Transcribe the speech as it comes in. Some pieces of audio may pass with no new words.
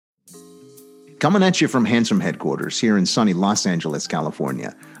Coming at you from Handsome headquarters here in sunny Los Angeles,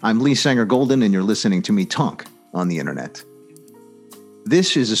 California. I'm Lee Sanger Golden, and you're listening to me talk on the internet.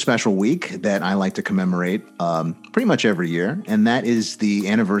 This is a special week that I like to commemorate pretty much every year, and that is the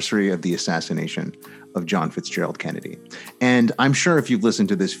anniversary of the assassination of John Fitzgerald Kennedy. And I'm sure if you've listened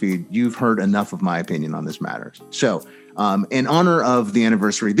to this feed, you've heard enough of my opinion on this matter. So in honor of the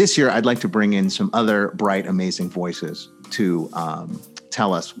anniversary this year, I'd like to bring in some other bright, amazing voices to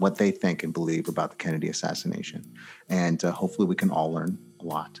tell us what they think and believe about the Kennedy assassination. And hopefully we can all learn a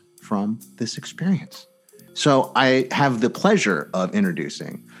lot from this experience. So I have the pleasure of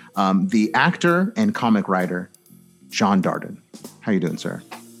introducing the actor and comic writer, John Darden. How you doing, sir?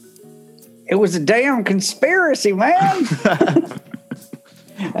 It was a damn conspiracy, man.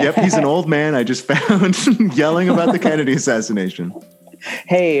 Yep, he's an old man I just found yelling about the Kennedy assassination.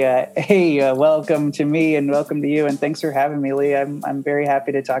 Hey, welcome to me and welcome to you, and thanks for having me, Lee. I'm very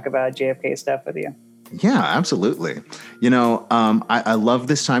happy to talk about JFK stuff with you. Yeah, absolutely. You know, I love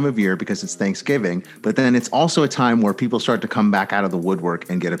this time of year because it's Thanksgiving, but then it's also a time where people start to come back out of the woodwork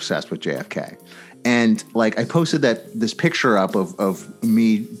and get obsessed with JFK. And like I posted this picture up of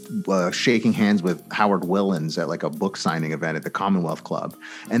me shaking hands with Howard Willens at like a book signing event at the Commonwealth Club.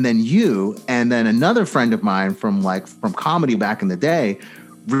 And then you and then another friend of mine from comedy back in the day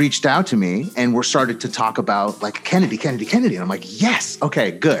reached out to me and we're started to talk about like Kennedy. And I'm like, yes,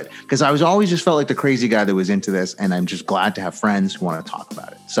 okay, good. Because I was always just felt like the crazy guy that was into this. And I'm just glad to have friends who want to talk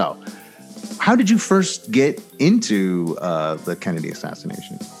about it. So how did you first get into the Kennedy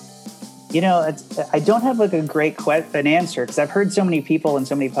assassination? You know, I don't have like a great an answer because I've heard so many people in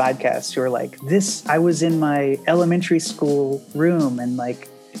so many podcasts who are like, I was in my elementary school room and like,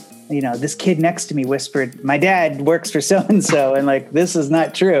 you know, this kid next to me whispered, my dad works for so-and-so. And like, this is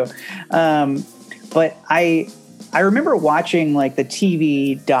not true. But I remember watching like the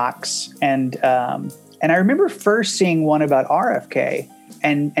TV docs and I remember first seeing one about RFK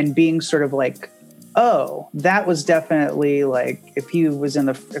and being sort of like, oh, that was definitely like if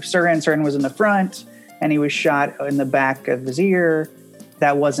Sirhan was in the front and he was shot in the back of his ear,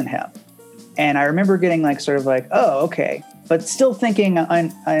 that wasn't him. And I remember getting like sort of like, oh, okay. But still thinking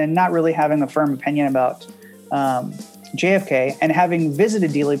and not really having a firm opinion about JFK and having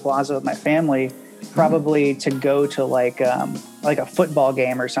visited Dealey Plaza with my family, probably to go to like a football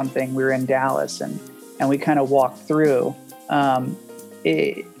game or something. We were in Dallas and we kind of walked through.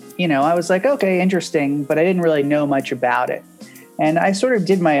 You know, I was like, okay, interesting, but I didn't really know much about it. And I sort of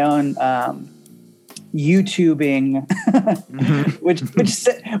did my own YouTubing,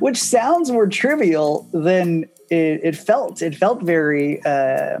 which sounds more trivial than it felt. It felt very,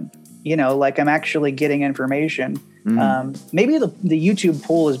 you know, like I'm actually getting information. Maybe the YouTube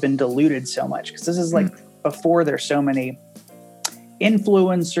pool has been diluted so much because this is like before there's so many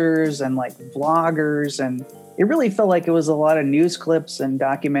influencers and like vloggers, and it really felt like it was a lot of news clips and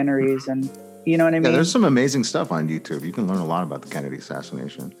documentaries, and you know what I mean? Yeah, there's some amazing stuff on YouTube. You can learn a lot about the Kennedy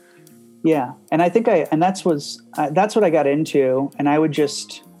assassination. Yeah, and I think that's what I got into, and I would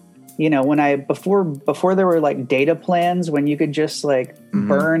just, you know, before there were like data plans when you could just like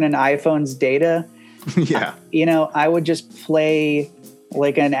burn an iPhone's data. Yeah. You know, I would just play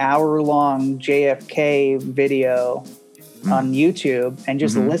like an hour-long JFK video on YouTube and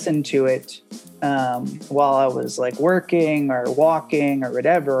just listen to it while I was like working or walking or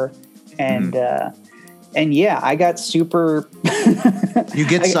whatever. And yeah, I got super. You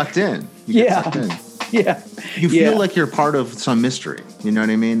get sucked in. Yeah. You feel like you're part of some mystery. You know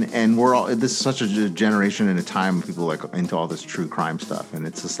what I mean? And this is such a generation and a time when people like into all this true crime stuff. And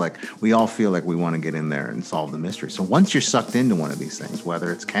it's just like, we all feel like we want to get in there and solve the mystery. So once you're sucked into one of these things,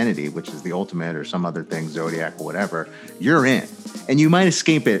 whether it's Kennedy, which is the ultimate, or some other thing, Zodiac or whatever, you're in. And you might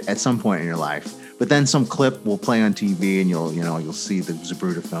escape it at some point in your life. But then some clip will play on TV and you'll see the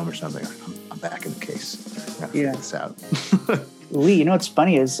Zapruder film or something. I'm back in the case. I gotta figure this out. Lee, you know what's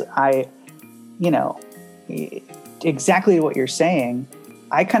funny is exactly what you're saying.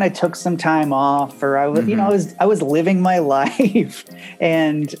 I kind of took some time off, or I was living my life,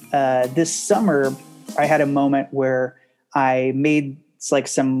 and this summer I had a moment where I made like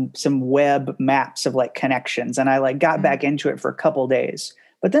some web maps of like connections, and I like got back into it for a couple days,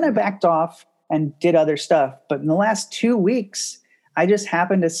 but then I backed off and did other stuff. But in the last 2 weeks, I just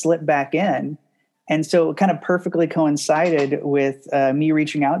happened to slip back in. And so it kind of perfectly coincided with me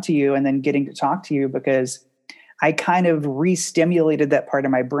reaching out to you and then getting to talk to you, because I kind of re-stimulated that part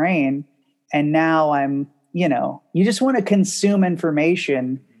of my brain. And now I'm, you just want to consume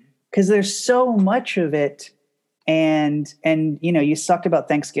information because there's so much of it. And you talked about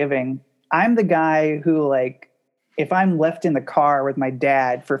Thanksgiving. I'm the guy who, like, if I'm left in the car with my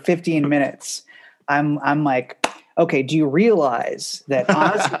dad for 15 minutes, I'm like, okay, do you realize that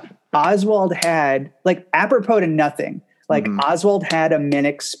Oswald had, like, apropos to nothing, like, Oswald had a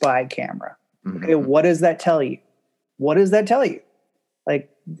Minix spy camera. Okay, what does that tell you? What does that tell you? Like,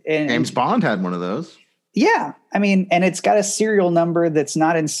 James Bond had one of those. Yeah, I mean, and it's got a serial number that's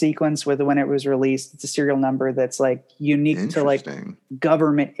not in sequence with when it was released. It's a serial number that's like unique to like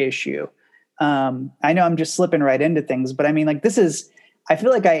government issue. I know I'm just slipping right into things, but I mean, like, I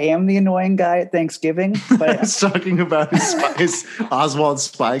feel like I am the annoying guy at Thanksgiving. But I was talking about his Oswald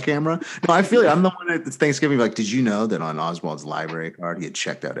spy camera. No, I feel like I'm the one at Thanksgiving. Like, did you know that on Oswald's library card, he had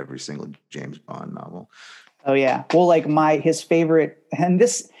checked out every single James Bond novel? Oh yeah. Well, like his favorite,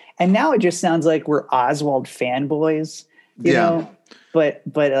 and now it just sounds like we're Oswald fanboys, you know. But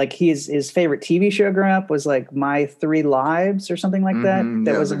like his favorite TV show growing up was like My 3 Lives or something like that.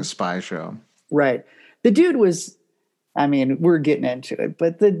 That was like a spy show. Right. The dude was, I mean, we're getting into it,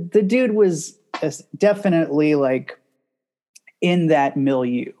 but the dude was definitely like in that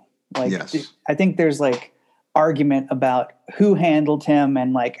milieu. Like, yes. I think there's like argument about who handled him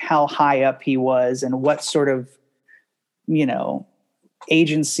and like how high up he was and what sort of, you know,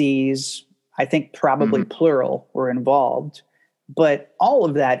 agencies, I think probably plural, were involved. But all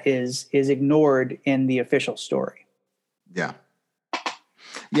of that is ignored in the official story. Yeah.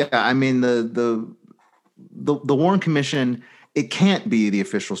 Yeah. I mean, the Warren Commission, it can't be the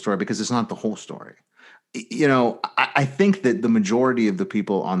official story because it's not the whole story. You know, I think that the majority of the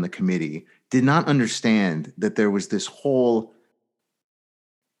people on the committee did not understand that there was this whole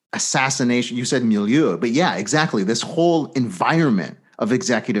assassination. You said milieu, but yeah, exactly. This whole environment of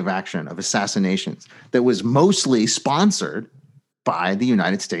executive action, of assassinations that was mostly sponsored by the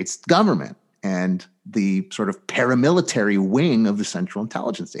United States government and the sort of paramilitary wing of the Central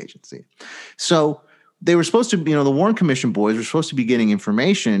Intelligence Agency. So they were supposed to, you know, the Warren Commission boys were supposed to be getting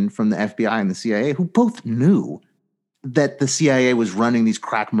information from the FBI and the CIA, who both knew that the CIA was running these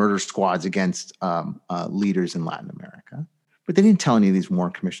crack murder squads against leaders in Latin America. But they didn't tell any of these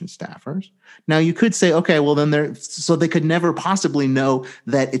Warren Commission staffers. Now, you could say, okay, well, then so they could never possibly know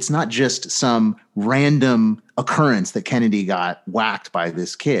that it's not just some random occurrence that Kennedy got whacked by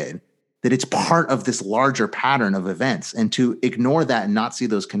this kid, that it's part of this larger pattern of events. And to ignore that and not see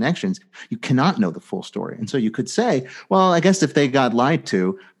those connections, you cannot know the full story. And so you could say, well, I guess if they got lied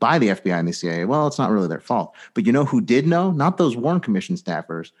to by the FBI and the CIA, well, it's not really their fault. But you know who did know? Not those Warren Commission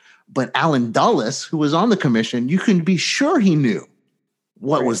staffers, but Alan Dulles, who was on the commission. You can be sure he knew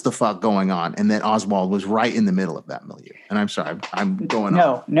what was the fuck going on, and that Oswald was right in the middle of that milieu. And I'm sorry, I'm going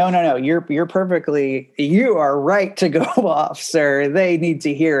off. No. You're perfectly, you are right to go off, sir. They need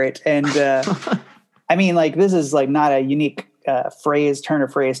to hear it. And I mean, like, this is like not a unique turn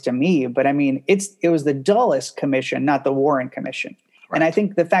of phrase to me, but I mean, it was the Dulles Commission, not the Warren Commission. Right. And I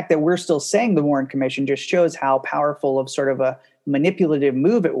think the fact that we're still saying the Warren Commission just shows how powerful of sort of a manipulative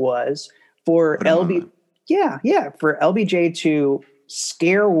move it was for for LBJ to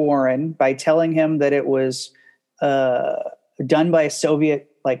scare Warren by telling him that it was done by a Soviet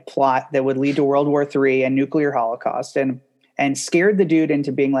like plot that would lead to World War III and nuclear holocaust, and scared the dude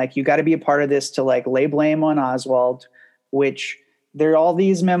into being like, you got to be a part of this, to like lay blame on Oswald, which there are all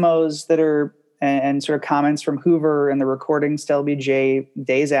these memos that are and sort of comments from Hoover and the recordings to LBJ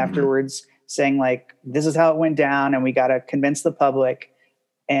days afterwards saying like, this is how it went down and we got to convince the public.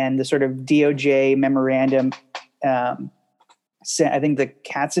 And the sort of DOJ memorandum, I think the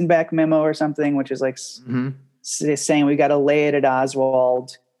Katzenbach memo or something, which is like saying we got to lay it at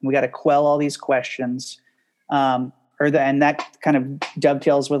Oswald, we got to quell all these questions, and that kind of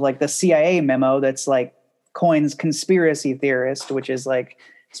dovetails with like the CIA memo that's like coins conspiracy theorist, which is like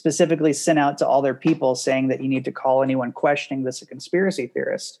specifically sent out to all their people saying that you need to call anyone questioning this a conspiracy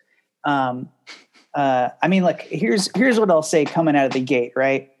theorist. I mean, like, here's what I'll say coming out of the gate,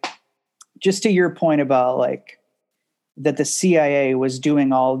 right? Just to your point about like that the CIA was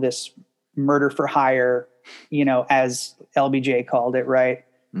doing all this murder for hire, you know, as LBJ called it, right?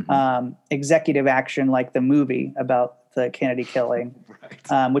 Executive action, like the movie about the Kennedy killing,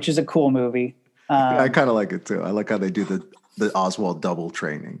 which is a cool movie. I kind of like it too. I like how they do the Oswald double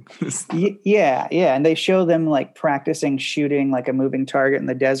training. Yeah. And they show them like practicing shooting like a moving target in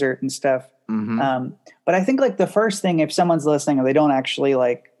the desert and stuff. But I think like the first thing, if someone's listening and they don't actually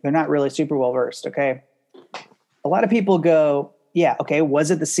like, they're not really super well versed. Okay. A lot of people go, yeah. Okay. Was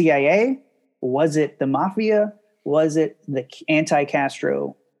it the CIA? Was it the mafia? Was it the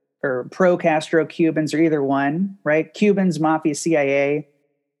anti-Castro or pro-Castro Cubans, or either one, right? Cubans, mafia, CIA,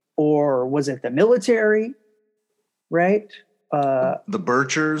 or was it the military? Right. The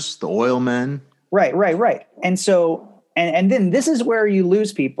Birchers, the oil men. Right. And so, and then this is where you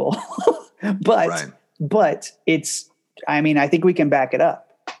lose people but Right. but it's, I mean, I think we can back it up.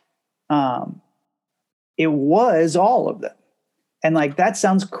 It was all of them. And like, that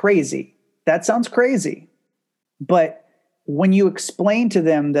sounds crazy. That sounds crazy. But when you explain to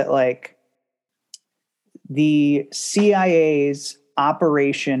them that like the CIA's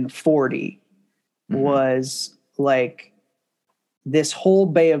Operation 40 was like this whole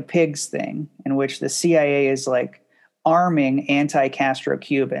Bay of Pigs thing in which the CIA is like arming anti-Castro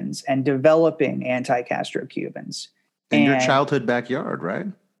Cubans and developing anti-Castro Cubans. In your childhood backyard, right?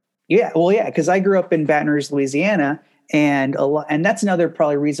 Yeah, well, yeah, because I grew up in Baton Rouge, Louisiana, and and that's another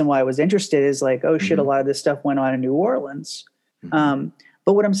probably reason why I was interested is like, oh shit, a lot of this stuff went on in New Orleans. But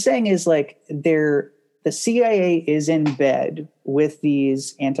what I'm saying is like the CIA is in bed with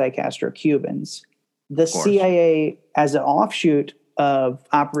these anti-Castro Cubans. The CIA, as an offshoot of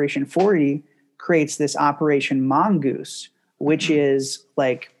Operation 40, creates this Operation Mongoose, which is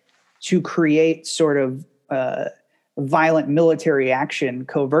like to create sort of violent military action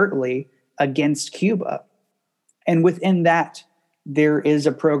covertly against Cuba. And within that, there is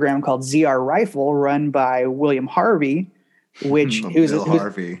a program called ZR Rifle run by William Harvey, which Bill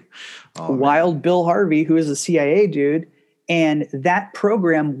Harvey. Wild Bill Harvey, who is a CIA dude. And that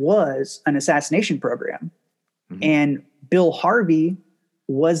program was an assassination program. And Bill Harvey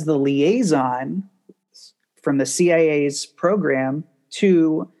was the liaison from the CIA's program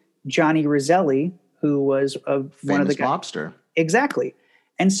to Johnny Roselli, who was one of the mobster. Exactly.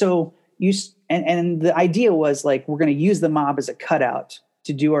 And so and the idea was like, we're going to use the mob as a cutout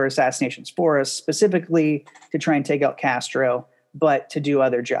to do our assassinations for us, specifically to try and take out Castro, but to do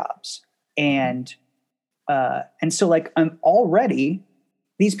other jobs. And so like already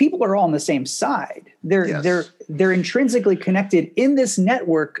these people are all on the same side. They're intrinsically connected in this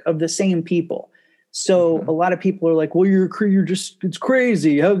network of the same people. So a lot of people are like, well, you're just, it's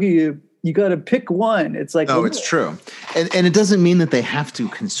crazy. How can you got to pick one. It's like, no, it's true. And it doesn't mean that they have to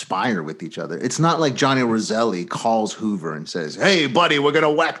conspire with each other. It's not like Johnny Roselli calls Hoover and says, hey, buddy, we're going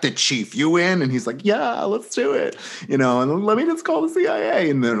to whack the chief. You in? And he's like, yeah, let's do it. And let me just call the CIA.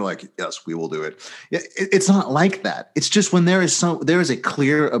 And they're like, yes, we will do it. It's not like that. It's just when there is a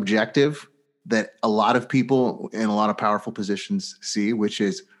clear objective that a lot of people in a lot of powerful positions see, which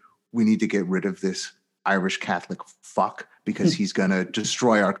is we need to get rid of this Irish Catholic fuck because he's going to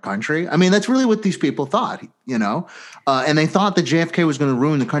destroy our country. I mean, that's really what these people thought, and they thought that JFK was going to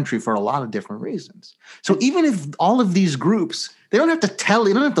ruin the country for a lot of different reasons. So even if all of these groups, they don't have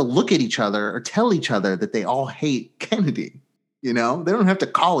to look at each other or tell each other that they all hate Kennedy. They don't have to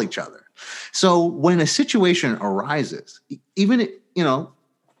call each other. So when a situation arises, even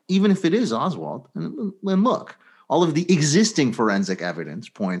if it is Oswald, and look, all of the existing forensic evidence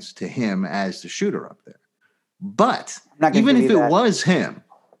points to him as the shooter up there. But even if it was him,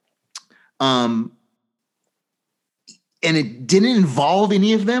 and it didn't involve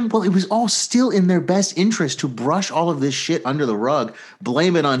any of them, well, it was all still in their best interest to brush all of this shit under the rug,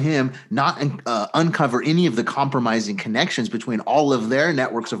 blame it on him, not uncover any of the compromising connections between all of their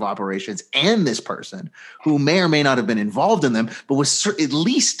networks of operations and this person who may or may not have been involved in them, but was at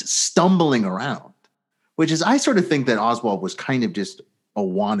least stumbling around, which is, I sort of think that Oswald was kind of just a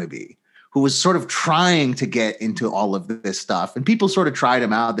wannabe who was sort of trying to get into all of this stuff. And people sort of tried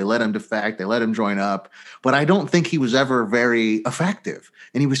him out. They let him defect. They let him join up. But I don't think he was ever very effective.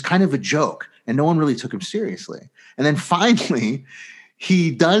 And he was kind of a joke. And no one really took him seriously. And then finally,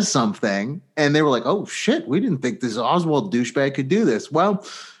 he does something. And they were like, oh, shit, we didn't think this Oswald douchebag could do this. Well,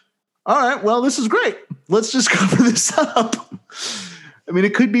 all right, well, this is great. Let's just cover this up. I mean,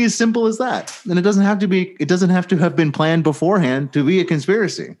 it could be as simple as that. And it doesn't have to have been planned beforehand to be a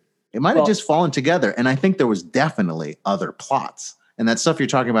conspiracy. It might have just fallen together. And I think there was definitely other plots. And that stuff you're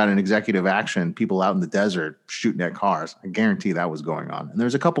talking about in executive action, people out in the desert shooting at cars, I guarantee that was going on. And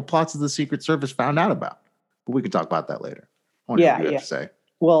there's a couple plots that the Secret Service found out about. But we can talk about that later. I wonder what you have to say.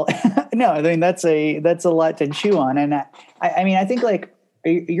 Well, no, I mean, that's a lot to chew on. And I mean, I think like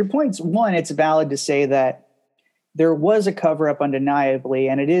your point's one, it's valid to say that there was a cover up undeniably.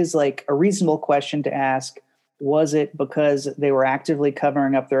 And it is like a reasonable question to ask. Was it because they were actively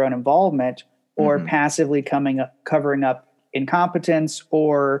covering up their own involvement or passively covering up incompetence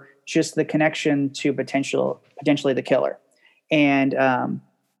or just the connection to potentially the killer? And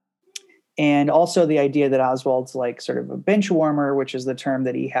also the idea that Oswald's like sort of a bench warmer, which is the term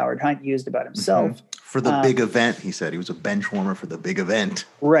that Howard Hunt used about himself. For the big event, he said. He was a bench warmer for the big event.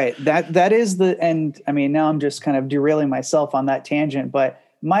 Right. That is and I mean, now I'm just kind of derailing myself on that tangent, but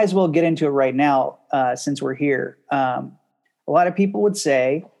might as well get into it right now since we're here. A lot of people would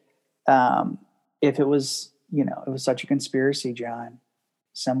say if it was, it was such a conspiracy, John,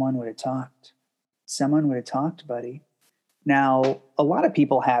 someone would have talked. Someone would have talked, buddy. Now, a lot of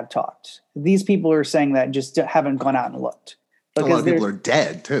people have talked. These people are saying that just haven't gone out and looked. A lot of people are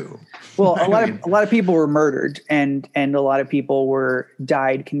dead too. Well, a lot of people were murdered, and a lot of people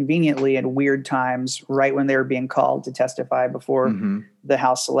died conveniently at weird times, right when they were being called to testify before the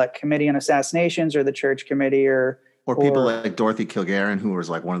House Select Committee on Assassinations or the Church Committee or people like Dorothy Kilgarren, who was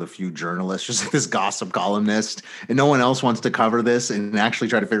like one of the few journalists, just like this gossip columnist, and no one else wants to cover this and actually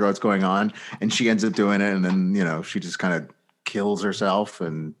try to figure out what's going on. And she ends up doing it, and then she just kind of kills herself,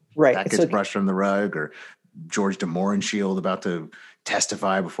 and that gets brushed from the rug. Or George DeMorenshield about to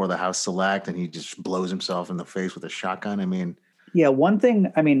testify before the House Select, and he just blows himself in the face with a shotgun. I mean, yeah, one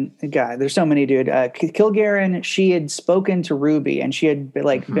thing, God, there's so many, dude. Kilgarren, she had spoken to Ruby, and she had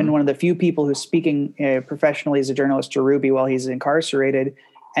been one of the few people who's speaking professionally as a journalist to Ruby while he's incarcerated.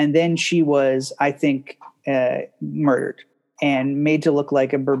 And then she was, I think, murdered and made to look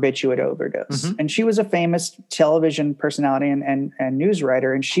like a barbiturate overdose. And she was a famous television personality and news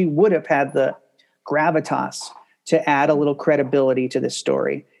writer, and she would have had the gravitas to add a little credibility to this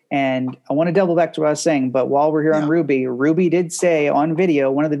story. And I want to double back to what I was saying, but while we're here on Ruby did say on video,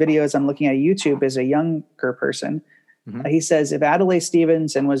 one of the videos I'm looking at YouTube is a younger person. He says, if Adlai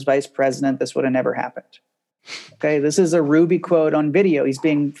Stevenson was vice president, this would have never happened. Okay. This is a Ruby quote on video. He's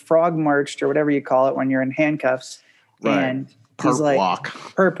being frog marched or whatever you call it when you're in handcuffs. Right. And he's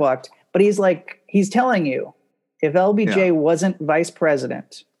perp walked. But he's telling you, if LBJ wasn't vice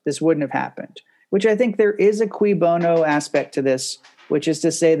president, this wouldn't have happened, which I think there is a cui bono aspect to this, which is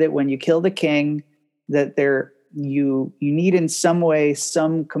to say that when you kill the king, that you need in some way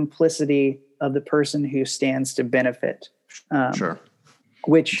some complicity of the person who stands to benefit. Sure.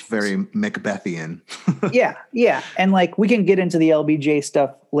 Which it's very Macbethian. yeah. And we can get into the LBJ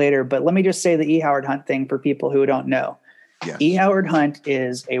stuff later, but let me just say the E. Howard Hunt thing for people who don't know. Yes. E. Howard Hunt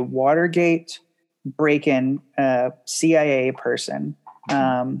is a Watergate break-in CIA person.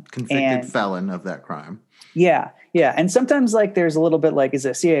 Convicted felon of that crime. Yeah. And sometimes there's a little bit is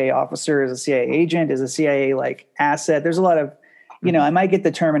a CIA officer, is a CIA agent, is a CIA asset. There's a lot of, I might get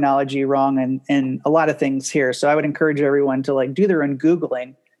the terminology wrong and a lot of things here. So I would encourage everyone to do their own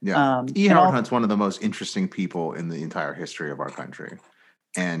Googling. Yeah. E. Howard Hunt's one of the most interesting people in the entire history of our country.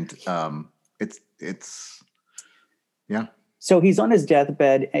 And it's So he's on his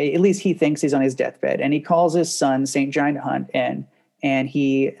deathbed. At least he thinks he's on his deathbed, and he calls his son St. John Hunt in, and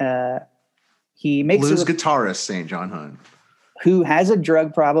he makes blues guitarist St. John Hunt, who has a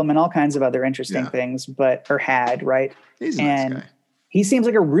drug problem and all kinds of other interesting things, had, right? He's a nice guy. He seems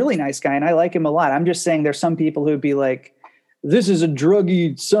like a really nice guy, and I like him a lot. I'm just saying there's some people who'd be like, this is a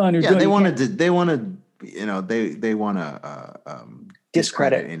druggy son. They want to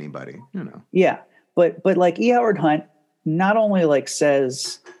discredit anybody, Yeah. But E. Howard Hunt not only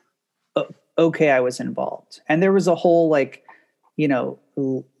says, okay, I was involved. And there was a whole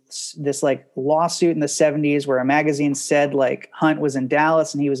this lawsuit in the 70s where a magazine said Hunt was in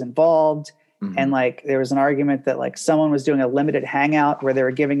Dallas and he was involved. And there was an argument that someone was doing a limited hangout where they were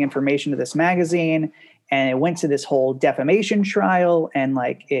giving information to this magazine, and it went to this whole defamation trial, and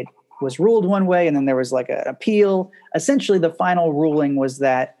it was ruled one way, and then there was an appeal. Essentially the final ruling was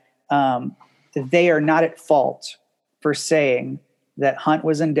that they are not at fault for saying that Hunt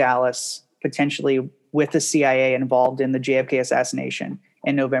was in Dallas, potentially with the CIA involved in the JFK assassination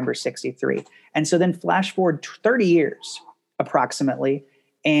in November 1963. And so then flash forward 30 years approximately,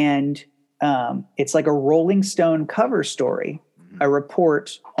 and it's like a Rolling Stone cover story, a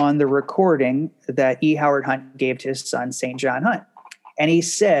report on the recording that E. Howard Hunt gave to his son, St. John Hunt. And he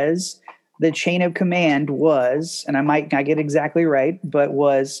says the chain of command was, and I might not get exactly right, but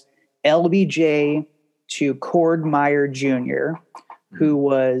was LBJ to Cord Meyer Jr., who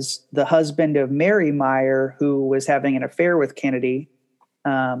was the husband of Mary Meyer, who was having an affair with Kennedy,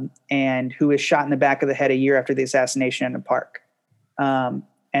 and who was shot in the back of the head a year after the assassination in a park.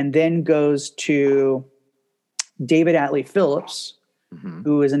 And then goes to David Atlee Phillips,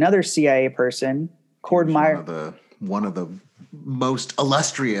 who is another CIA person. Cord Meyer, one of the most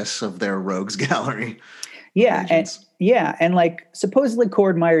illustrious of their rogues gallery. Yeah, and supposedly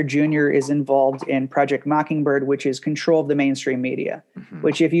Cord Meyer Jr. is involved in Project Mockingbird, which is control of the mainstream media.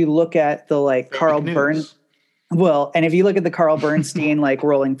 Which, if you look at the Carl Bernstein, and if you look at the Carl Bernstein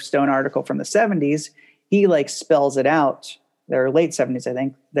Rolling Stone article from the 70s, he spells it out. Or late 70s, I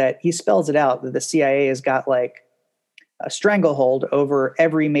think, that he spells it out that the CIA has got a stranglehold over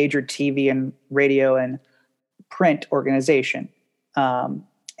every major TV and radio and print organization. And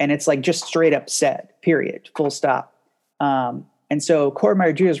it's just straight up said, period, full stop. And so Cord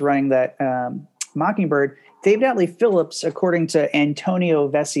Meyer Jr. is running that Mockingbird. David Atlee Phillips, according to Antonio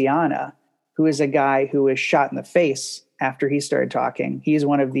Veciana, who is a guy who was shot in the face after he started talking. He's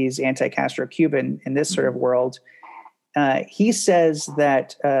one of these anti-Castro Cuban in this sort of world. He says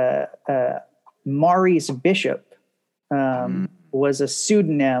that Maurice Bishop was a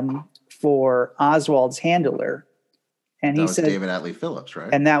pseudonym for Oswald's handler. And he said David Atlee Phillips, right?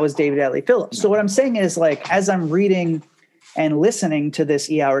 And that was David Atlee Phillips. So what I'm saying is, like, as I'm reading and listening to this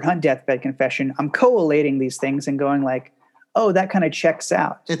E. Howard Hunt deathbed confession, I'm collating these things and going like, oh, that kind of checks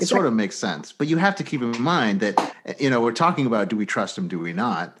out. It sort of makes sense. But you have to keep in mind that, we're talking about, do we trust him? Do we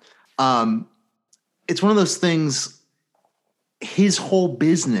not? It's one of those things. His whole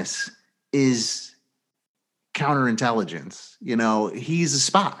business is counterintelligence. He's a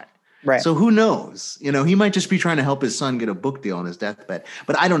spy. Right. So who knows? He might just be trying to help his son get a book deal on his deathbed.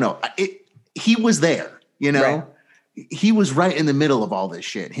 But I don't know. He was there, Right. He was right in the middle of all this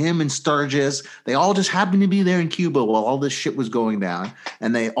shit. Him and Sturgis, they all just happened to be there in Cuba while all this shit was going down.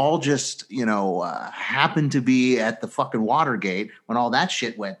 And they all just, happened to be at the fucking Watergate when all that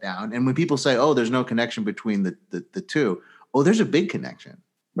shit went down. And when people say, oh, there's no connection between the two, oh, there's a big connection.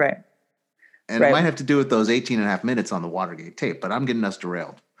 Right. And it might have to do with those 18 and a half minutes on the Watergate tape, but I'm getting us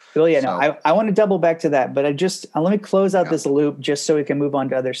derailed. Well, yeah, no, I want to double back to that, but let me close out this loop just so we can move on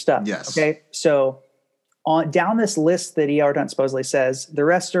to other stuff. Yes. Okay. So down this list that E. Howard Hunt supposedly says, the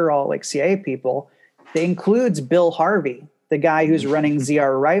rest are all like CIA people. It includes Bill Harvey, the guy who's running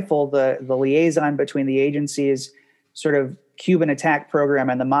ZR Rifle, the liaison between the agency's sort of Cuban attack program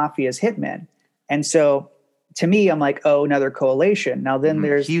and the mafia's hitmen. And so to me, I'm like, oh, another correlation. Now then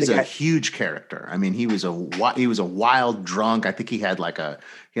there's he's a huge character. I mean, he was a wild drunk. I think he had like a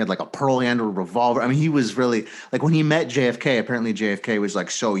pearl handled revolver. I mean, he was really like, when he met JFK, apparently JFK was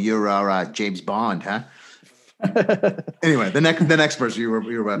like, so you're James Bond, huh? Anyway, the next person you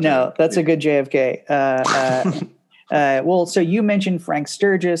were about. No, that's a good JFK. Well, so you mentioned Frank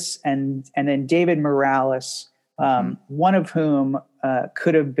Sturgis and then David Morales, one of whom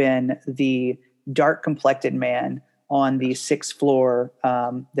could have been the dark complected man on the 6th floor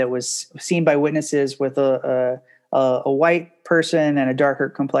that was seen by witnesses with a white person and a darker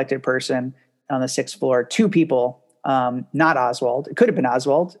complected person on the 6th floor. 2 people, not Oswald. It could have been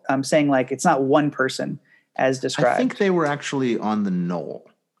Oswald. I'm saying, like, it's not one person as described. I think they were actually on the knoll.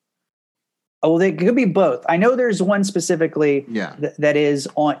 Oh, they could be both. I know there's one specifically that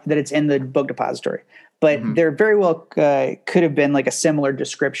it's in the book depository, but there very well could have been like a similar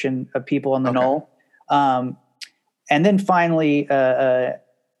description of people on the knoll. And then finally, and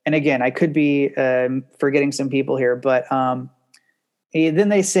again, I could be forgetting some people here, but then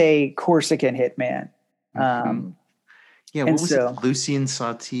they say Corsican hitman. What was it? Lucien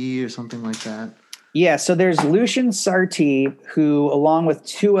Satie or something like that? Yeah, so there's Lucien Satie, who, along with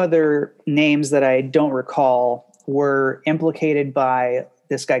 2 other names that I don't recall, were implicated by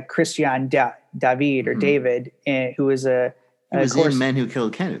this guy Christian David or David, who was he was in Men Who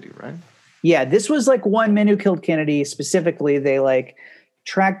Killed Kennedy, right? Yeah, this was like one Men Who Killed Kennedy. Specifically, they like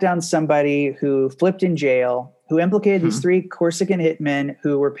tracked down somebody who flipped in jail, who implicated these 3 Corsican hitmen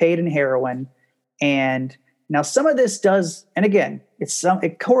who were paid in heroin. And now some of this does, and again, it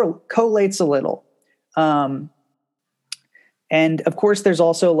collates a little. And of course, there's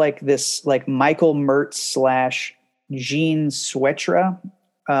also like this, like Michael Mertz / Jean Swetra,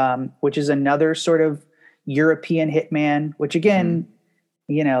 which is another sort of European hitman, which again,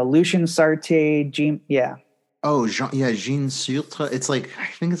 Lucien Satie, Jean. Oh, Jean Sutre. It's like, I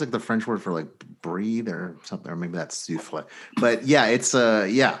think it's like the French word for like breathe or something, or maybe that's souffle. But yeah, it's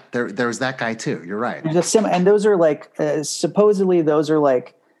there's that guy too. You're right. And those are like supposedly those are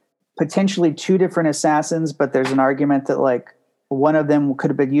like potentially 2 different assassins, but there's an argument that like one of them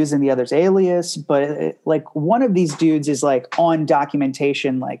could have been using the other's alias, but like one of these dudes is like on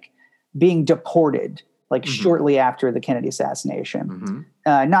documentation, like being deported, like shortly after the Kennedy assassination.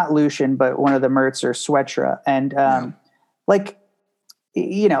 Not Lucien, but one of the Mertz or Swetra. And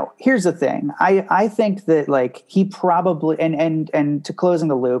here's the thing. I think that like he probably, and to closing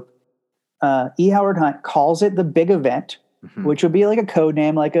the loop, E. Howard Hunt calls it the big event, which would be like a code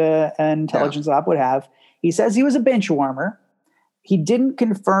name, like an intelligence op would have. He says he was a bench warmer. He didn't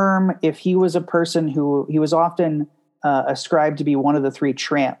confirm if he was a person who he was often ascribed to be one of the 3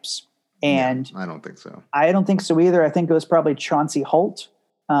 tramps. And I don't think so. I don't think so either. I think it was probably Chauncey Holt,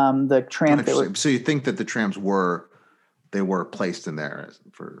 the tramp. So you think that the tramps were placed in there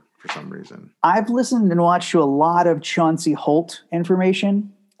for some reason? I've listened and watched to a lot of Chauncey Holt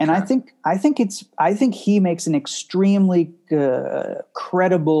information. And I think he makes an extremely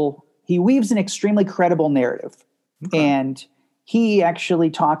credible. He weaves an extremely credible narrative, and he actually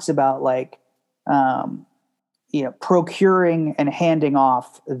talks about like procuring and handing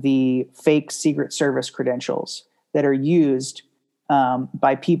off the fake Secret Service credentials that are used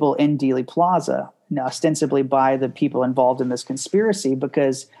by people in Dealey Plaza, ostensibly by the people involved in this conspiracy,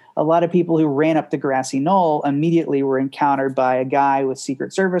 because a lot of people who ran up the grassy knoll immediately were encountered by a guy with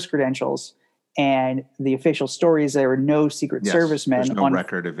Secret Service credentials. And the official story is there were no Secret Servicemen. There's no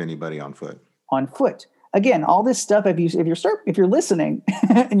record of anybody on foot. On foot. Again, all this stuff. If you're listening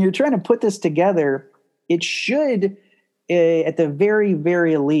and you're trying to put this together, it should, at the very,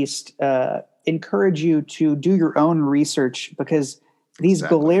 very least, encourage you to do your own research, because these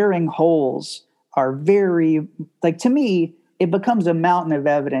glaring holes are very, like, to me, it becomes a mountain of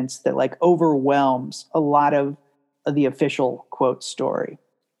evidence that like overwhelms a lot of the official quote story.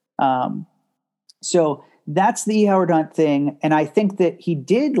 So that's the E. Howard Hunt thing. And I think that he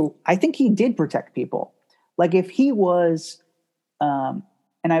did protect people. Like if he was, and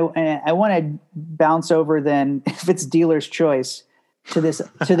I want to bounce over then, if it's dealer's choice, to this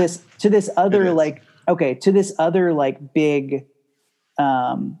other big,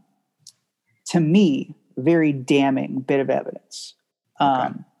 to me, very damning bit of evidence.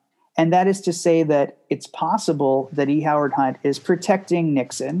 And that is to say that it's possible that E. Howard Hunt is protecting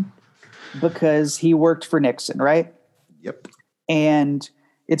Nixon because he worked for Nixon, right? Yep. And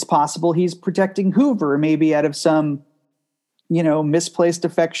it's possible he's protecting Hoover, maybe out of some, misplaced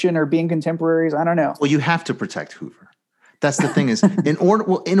affection or being contemporaries. I don't know. Well, you have to protect Hoover. That's the thing is, in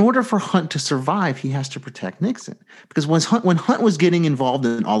order for Hunt to survive, he has to protect Nixon. Because when Hunt was getting involved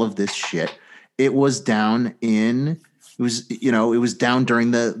in all of this shit, it was down during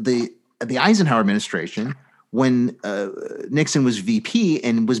the Eisenhower administration when Nixon was VP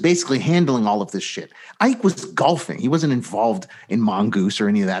and was basically handling all of this shit. Ike was golfing. He wasn't involved in Mongoose or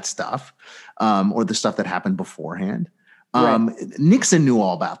any of that stuff, or the stuff that happened beforehand. Right. Nixon knew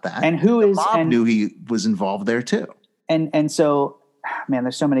all about that. And Bob knew he was involved there too. And so, man,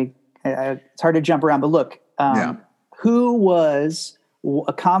 there's so many, it's hard to jump around, but look, who was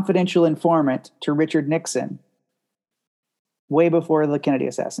a confidential informant to Richard Nixon way before the Kennedy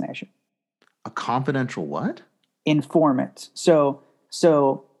assassination? A confidential what? Informant. So,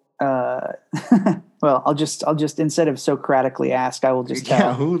 well, I'll just instead of Socratically ask, I will just tell.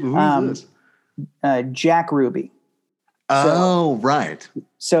 Yeah, who is this? Jack Ruby. Right.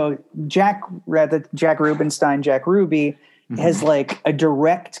 So Jack Rubenstein, Jack Ruby has like a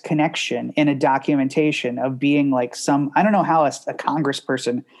direct connection in a documentation of being like I don't know how a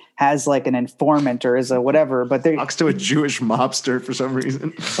congressperson has like an informant or is a whatever, but they talks to a Jewish mobster for some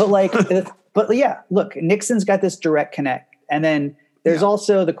reason. But yeah, look, Nixon's got this direct connect. And then there's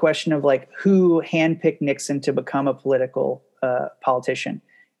also the question of like who handpicked Nixon to become a political politician.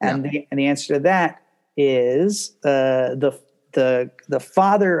 And the answer to that is the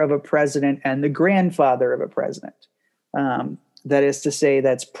father of a president and the grandfather of a president. That is to say,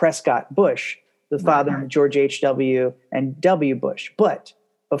 that's Prescott Bush, the father of George H.W. and W. Bush. But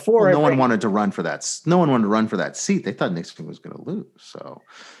before no one wanted to run for that seat. They thought Nixon was going to lose. So,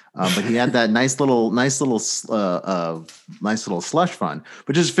 but he had that nice little slush fund.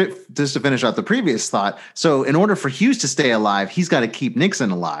 But just to finish out the previous thought. So, in order for Hughes to stay alive, he's got to keep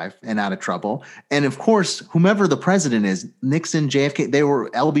Nixon alive and out of trouble. And of course, whomever the president is, Nixon, JFK,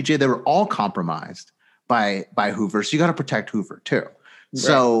 LBJ, they were all compromised by Hoover. So you got to protect Hoover too. Right.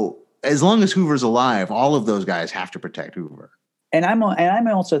 So as long as Hoover's alive, all of those guys have to protect Hoover. And I'm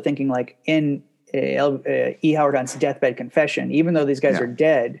also thinking like in E. Howard Hunt's deathbed confession, even though these guys are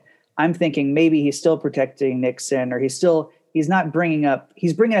dead, I'm thinking maybe he's still protecting Nixon, or he's bringing up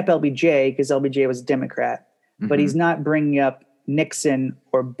LBJ because LBJ was a Democrat, but he's not bringing up Nixon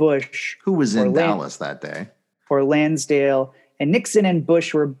or Bush, who was in Dallas that day, or Lansdale. And Nixon and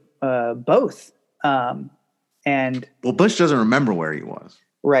Bush were both. And Bush doesn't remember where he was.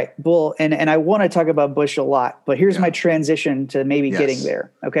 Right. And I want to talk about Bush a lot, but here's my transition to maybe getting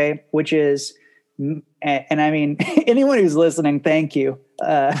there. Okay. Which is, and I mean, anyone who's listening, thank you.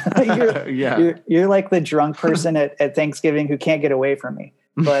 You're like the drunk person at Thanksgiving who can't get away from me,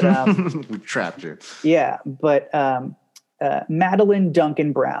 but, we trapped you. Yeah. But, Madeline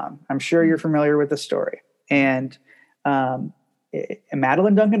Duncan Brown, I'm sure you're familiar with the story. And,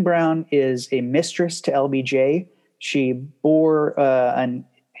 Madeline Duncan Brown is a mistress to LBJ. She bore an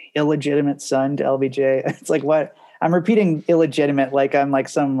illegitimate son to LBJ. It's like, what? I'm repeating illegitimate like I'm like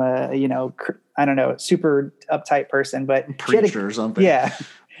some, I don't know, super uptight person, but preacher or something. Yeah.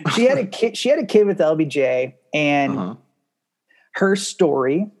 She had a kid with LBJ, and her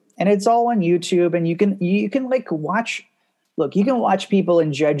story, and it's all on YouTube, and you can like watch. Look, you can watch people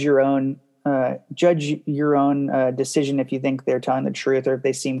and judge your own decision if you think they're telling the truth or if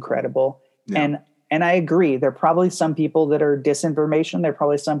they seem credible. Yeah. And I agree. There are probably some people that are disinformation. There are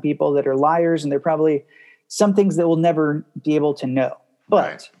probably some people that are liars. And there are probably some things that we'll never be able to know. But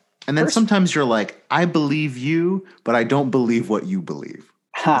right. And then sometimes you're like, I believe you, but I don't believe what you believe.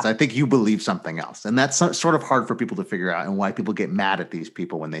 Because I think you believe something else. And that's sort of hard for people to figure out, and why people get mad at these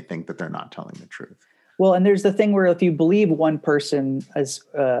people when they think that they're not telling the truth. Well, and there's the thing where if you believe one person as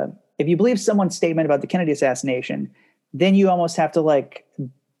if you believe someone's statement about the Kennedy assassination, then you almost have to like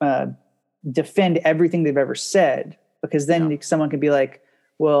defend everything they've ever said, because then someone can be like,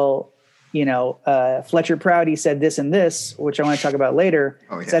 well, you know, Fletcher Prouty said this and this, which I want to talk about later.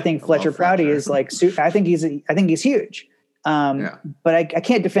 Because I think Fletcher Prouty is like, I think he's huge. But I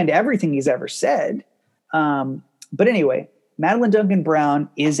can't defend everything he's ever said. But anyway, Madeline Duncan Brown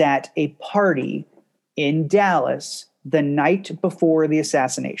is at a party in Dallas the night before the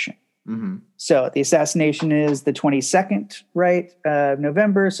assassination. Mm-hmm. So the assassination is the 22nd, right,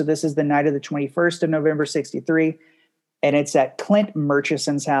 November. So this is the night of the 21st of November, 1963. And it's at Clint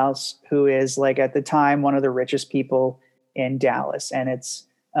Murchison's house, who is like at the time one of the richest people in Dallas. And it's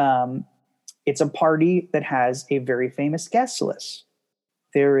a party that has a very famous guest list.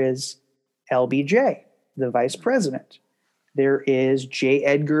 There is LBJ, the vice president. There is J.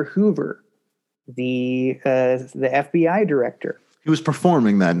 Edgar Hoover, the FBI director. He was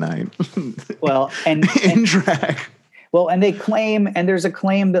performing that night. Well, and in drag. Well, and they claim, and there's a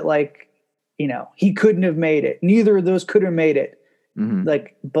claim that like, you know, he couldn't have made it. Neither of those could have made it. Mm-hmm.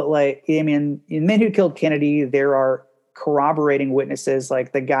 But I mean, in Men Who Killed Kennedy, there are corroborating witnesses,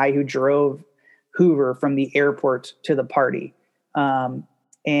 like the guy who drove Hoover from the airport to the party.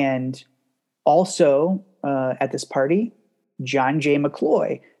 And also at this party, John J.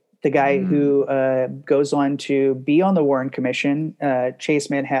 McCloy, the guy who goes on to be on the Warren Commission, Chase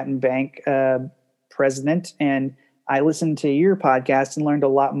Manhattan Bank president. And I listened to your podcast and learned a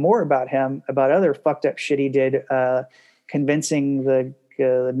lot more about him, about other fucked up shit he did, convincing the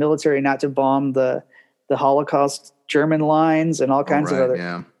military not to bomb the Holocaust German lines and all kinds of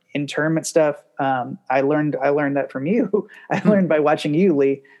other internment stuff. I learned that from you. I learned by watching you,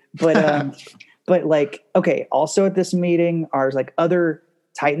 Lee. But but like, okay, also at this meeting are like other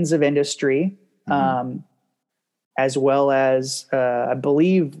titans of industry, as well as I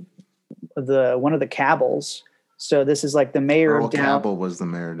believe one of the Cabells. So this is like the mayor Earl of Dallas. Cabell was the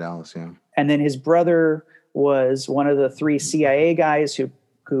mayor of Dallas, yeah. And then his brother was one of the 3 CIA guys who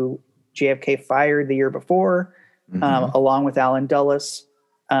JFK fired the year before, along with Allen Dulles.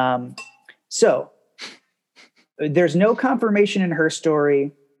 So there's no confirmation in her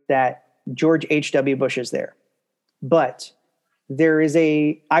story that George H.W. Bush is there, but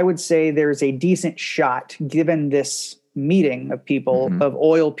I would say there's a decent shot, given this meeting of people, of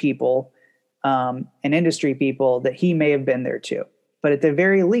oil people, and industry people, that he may have been there too. But at the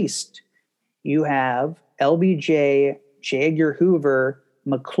very least, you have LBJ, J. Edgar Hoover,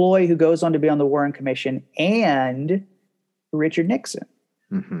 McCloy, who goes on to be on the Warren Commission, and Richard Nixon.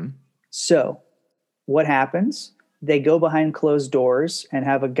 Mm-hmm. So what happens? They go behind closed doors and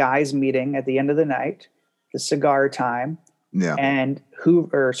have a guys meeting at the end of the night, the cigar time. Yeah. And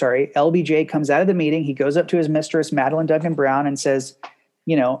LBJ comes out of the meeting. He goes up to his mistress, Madeline Duncan Brown, and says,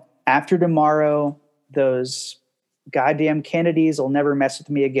 you know, after tomorrow, those goddamn Kennedys will never mess with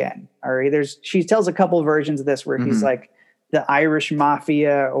me again. All right. She tells a couple of versions of this where he's like the Irish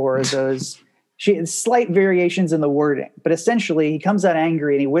mafia, or those slight variations in the wording, but essentially he comes out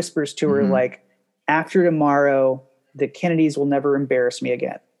angry and he whispers to her, like, after tomorrow, the Kennedys will never embarrass me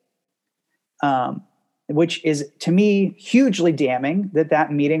again. Which is, to me, hugely damning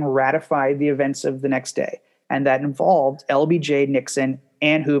that meeting ratified the events of the next day. And that involved LBJ, Nixon,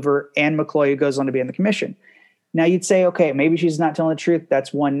 and Hoover, and McCloy, who goes on to be in the commission. Now you'd say, okay, maybe she's not telling the truth.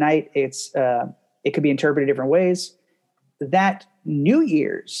 That's one night. It could be interpreted different ways. That New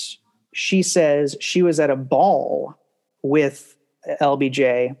Year's, she says she was at a ball with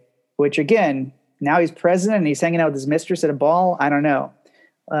LBJ, which again, now he's president and he's hanging out with his mistress at a ball. I don't know.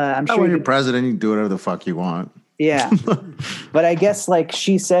 I'm sure when you're president, you can do whatever the fuck you want. Yeah. But I guess like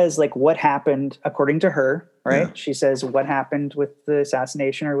she says, like, what happened according to her, right? Yeah. She says what happened with the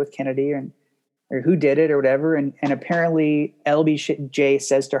assassination or with Kennedy or who did it or whatever. And apparently LBJ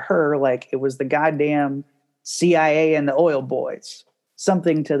says to her, like, it was the goddamn CIA and the oil boys,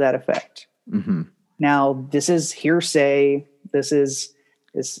 something to that effect. Mm-hmm. Now this is hearsay.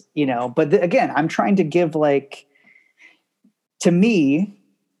 This, you know, but again, I'm trying to give, like, to me,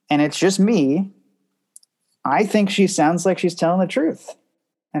 and it's just me, I think she sounds like she's telling the truth.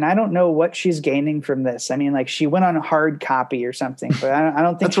 And I don't know what she's gaining from this. I mean, like, she went on a hard copy or something, but I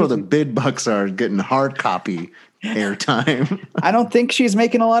don't think that's where the bid bucks are, getting hard copy airtime. I don't think she's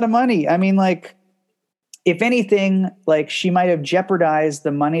making a lot of money. I mean, like, if anything, like she might have jeopardized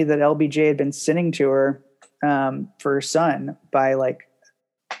the money that LBJ had been sending to her for her son by like,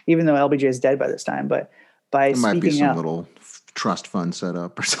 even though LBJ is dead by this time, but by There might be speaking some out. little trust fund set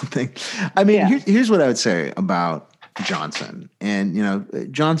up or something. I mean, here's what I would say about Johnson. And, you know,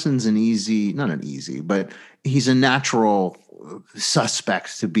 Johnson's not an easy, but he's a natural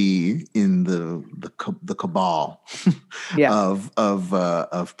suspect to be in the cabal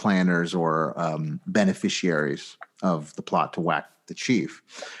of planners or beneficiaries of the plot to whack the chief.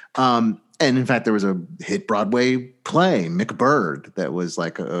 And in fact, there was a hit Broadway play, McBird, that was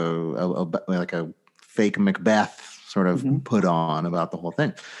like a fake Macbeth sort of put on about the whole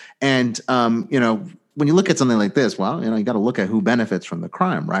thing. And, you know, when you look at something like this, well, you know, you got to look at who benefits from the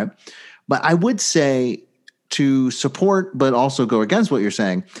crime, right? But I would say to support, but also go against what you're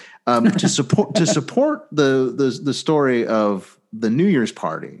saying, to support the story of the New Year's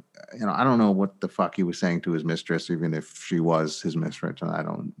party. You know, I don't know what the fuck he was saying to his mistress, even if she was his mistress. And I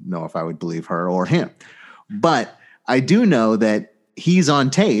don't know if I would believe her or him. But I do know that he's on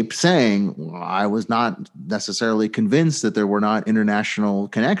tape saying, well, I was not necessarily convinced that there were not international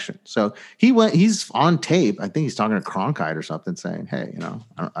connections. So he's on tape. I think he's talking to Cronkite or something saying, hey, you know,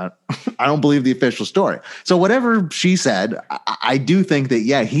 I don't believe the official story. So whatever she said, I do think that,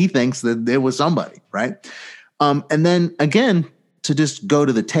 yeah, he thinks that there was somebody, right? And then again, to just go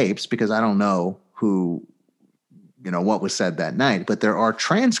to the tapes, because I don't know who, you know, what was said that night, but there are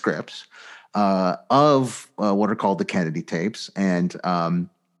transcripts of what are called the Kennedy tapes. And,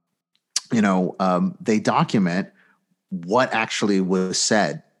 you know, they document what actually was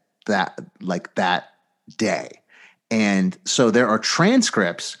said that day. And so there are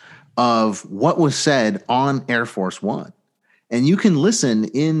transcripts of what was said on Air Force One. And you can listen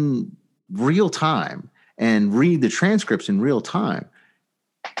in real time and read the transcripts in real time,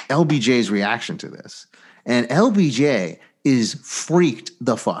 LBJ's reaction to this. And LBJ is freaked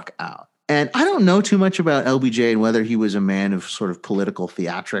the fuck out. And I don't know too much about LBJ and whether he was a man of sort of political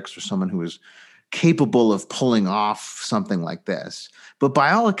theatrics or someone who was capable of pulling off something like this. But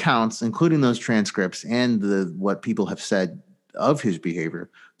by all accounts, including those transcripts and what people have said of his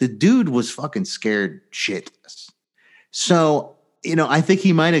behavior, the dude was fucking scared shitless. So, you know, I think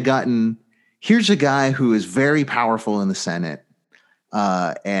he might have gotten, here's a guy who is very powerful in the Senate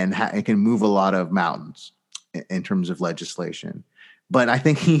and can move a lot of mountains in terms of legislation. But I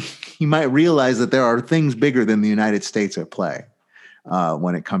think he might realize that there are things bigger than the United States at play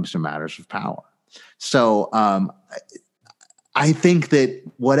when it comes to matters of power. So I think that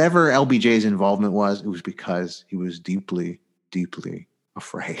whatever LBJ's involvement was, it was because he was deeply, deeply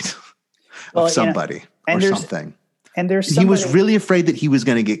afraid of somebody or something. And he was really afraid that he was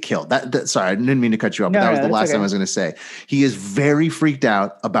going to get killed. Sorry, I didn't mean to cut you off, but that was the last thing I was going to say. He is very freaked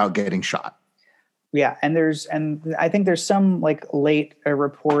out about getting shot. Yeah, and I think there's some like late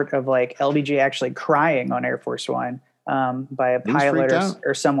report of like LBJ actually crying on Air Force One by a pilot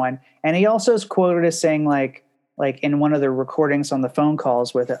or someone, and he also is quoted as saying like in one of the recordings on the phone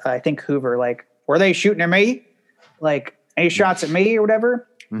calls with I think Hoover, like, were they shooting at me? Like, any shots at me or whatever?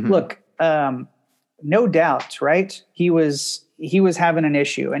 Mm-hmm. Look, no doubt, right? He was having an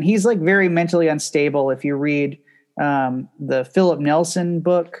issue, and he's like very mentally unstable. If you read the Philip Nelson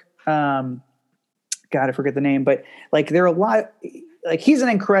book. God, I forget the name, but like there are a lot, like he's an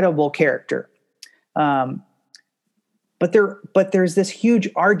incredible character. But there's this huge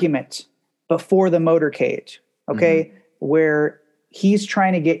argument before the motorcade, okay, where he's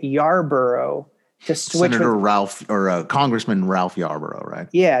trying to get Yarborough to switch Congressman Ralph Yarborough, right?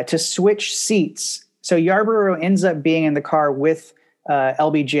 Yeah, to switch seats. So Yarborough ends up being in the car with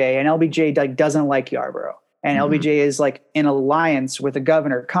LBJ, and LBJ like doesn't like Yarborough, and LBJ is like in alliance with the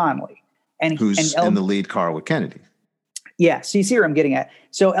governor Connally. Who's in the lead car with Kennedy. Yeah, so you see where I'm getting at.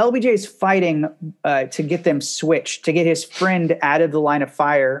 So LBJ is fighting to get them switched, to get his friend out of the line of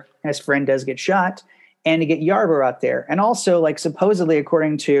fire, and his friend does get shot, and to get Yarborough out there. And also, like, supposedly,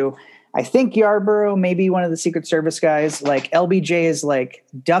 according to, I think Yarborough, maybe one of the Secret Service guys, like, LBJ is, like,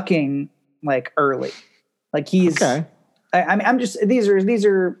 ducking, like, early. Like, he's... Okay. I'm just... These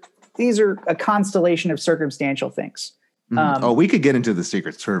are a constellation of circumstantial things. We could get into the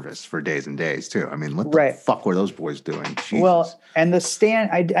Secret Service for days and days too. I mean, what the fuck were those boys doing? Jesus. Well, and the stand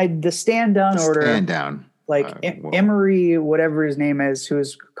down order. Stand down. Like Emery, whatever his name is, who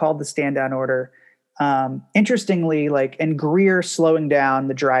is called the stand down order. Interestingly, like, and Greer slowing down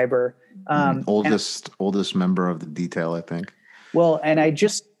the driver. Oldest member of the detail, I think. Well, and I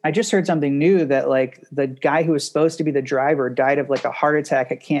just heard something new that like the guy who was supposed to be the driver died of like a heart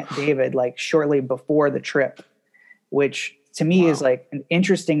attack at Camp David, like shortly before the trip. Which to me is like an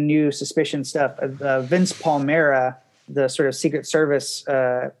interesting new suspicion stuff. Vince Palmera, the sort of Secret Service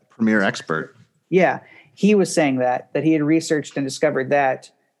premier expert. Yeah, he was saying that he had researched and discovered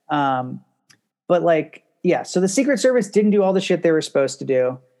that. But like, yeah, so the Secret Service didn't do all the shit they were supposed to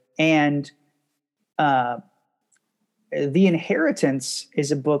do. And The Inheritance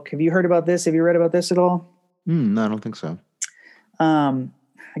is a book. Have you heard about this? Have you read about this at all? No, I don't think so.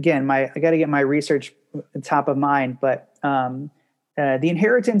 Again, I got to get my research top of mind, but The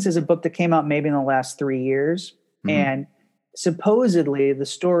Inheritance is a book that came out maybe in the last 3 years. Mm-hmm. And supposedly the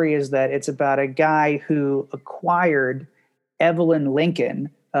story is that it's about a guy who acquired Evelyn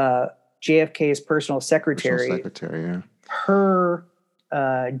Lincoln, JFK's personal secretary, yeah. her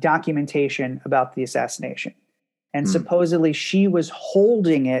documentation about the assassination. And supposedly she was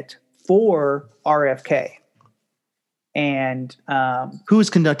holding it for RFK. And who was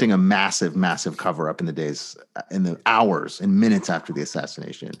conducting a massive cover-up in the hours and minutes after the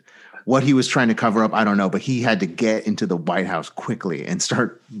assassination. What he was trying to cover up, I don't know, but he had to get into the White House quickly and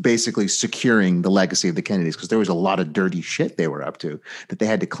start basically securing the legacy of the Kennedys, because there was a lot of dirty shit they were up to that they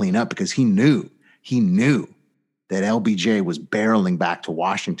had to clean up, because he knew that LBJ was barreling back to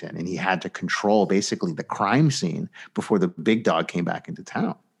Washington, and he had to control basically the crime scene before the big dog came back into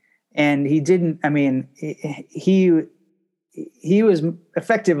town. And he didn't, I mean, he was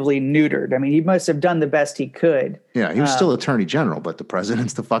effectively neutered. I mean, he must have done the best he could. Yeah, he was still attorney general, but the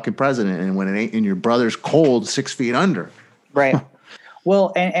president's the fucking president. And when it ain't in your brother's cold 6 feet under. Right.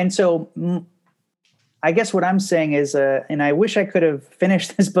 Well, and so I guess what I'm saying is, and I wish I could have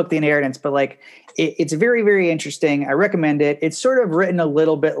finished this book, The Inheritance, but like, it's very, very interesting. I recommend it. It's sort of written a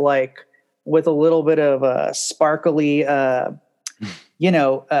little bit like with a little bit of a sparkly,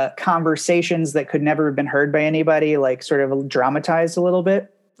 conversations that could never have been heard by anybody, like sort of dramatized a little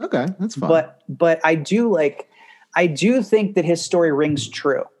bit. Okay, that's fine. But I do think that his story rings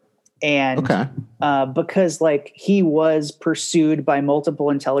true. And because like he was pursued by multiple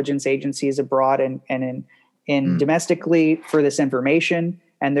intelligence agencies abroad and in domestically for this information.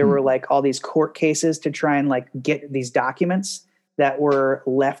 And there were like all these court cases to try and like get these documents that were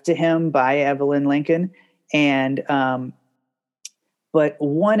left to him by Evelyn Lincoln. And, but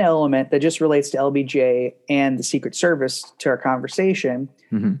one element that just relates to LBJ and the Secret Service to our conversation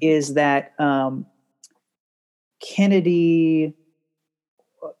is that Kennedy,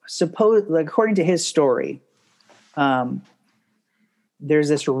 according to his story, there's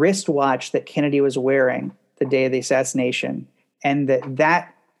this wristwatch that Kennedy was wearing the day of the assassination, and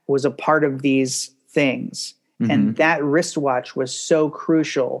that was a part of these things. And that wristwatch was so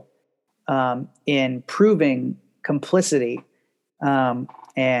crucial in proving complicity. And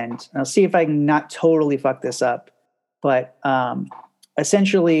I'll see if I can not totally fuck this up, but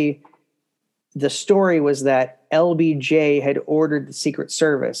essentially the story was that LBJ had ordered the Secret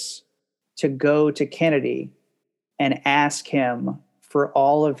Service to go to Kennedy and ask him for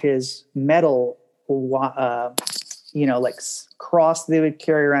all of his metal, like cross they would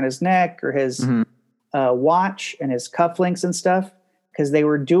carry around his neck, or his watch and his cufflinks and stuff, because they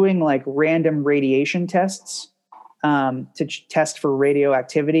were doing like random radiation tests to test for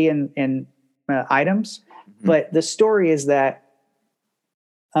radioactivity in items. But the story is that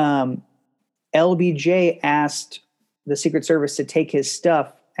LBJ asked the Secret Service to take his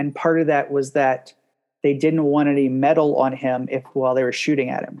stuff, and part of that was that they didn't want any metal on him while they were shooting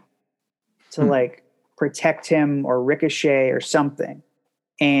at him, to like protect him or ricochet or something.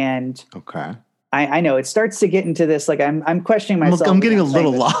 And I know it starts to get into this. Like I'm questioning myself. I'm getting a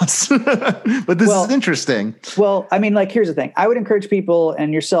little lost, but this is interesting. Well, I mean, like, here's the thing. I would encourage people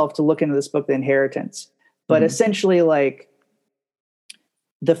and yourself to look into this book, The Inheritance. But essentially, like,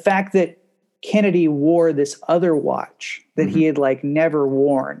 the fact that Kennedy wore this other watch that he had like never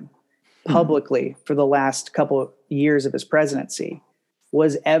worn publicly for the last couple of years of his presidency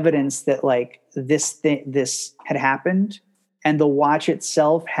was evidence that like this had happened. And the watch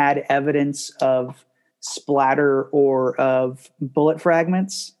itself had evidence of splatter or of bullet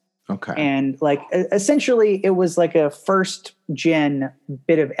fragments. Okay. And like, essentially it was like a first gen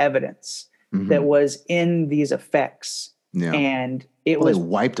bit of evidence that was in these effects. Yeah. And they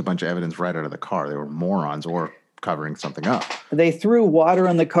wiped a bunch of evidence right out of the car. They were morons, or covering something up. They threw water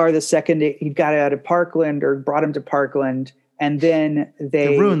on the car the second he got out of Parkland, or brought him to Parkland. And then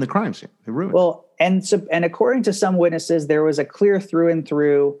they ruined the crime scene. They ruined it. And according to some witnesses, there was a clear through and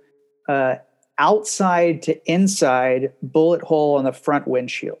through, outside to inside bullet hole on the front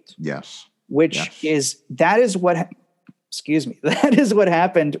windshield. Yes. That is what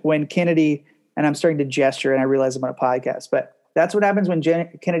happened when Kennedy, and I'm starting to gesture and I realize I'm on a podcast, but that's what happens when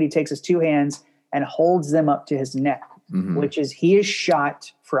Kennedy takes his two hands and holds them up to his neck which is he is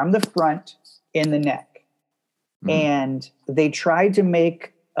shot from the front in the neck. And they tried to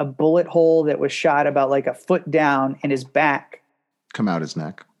make a bullet hole that was shot about like a foot down in his back come out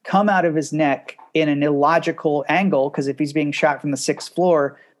of his neck in an illogical angle, because if he's being shot from the 6th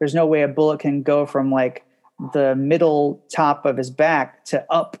floor, there's no way a bullet can go from like the middle top of his back to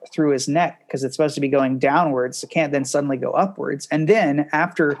up through his neck, because it's supposed to be going downwards. It can't then suddenly go upwards. And then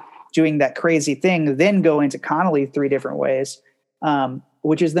after doing that crazy thing, then go into Connolly 3 different ways,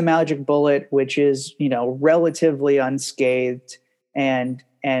 which is the magic bullet, which is, you know, relatively unscathed and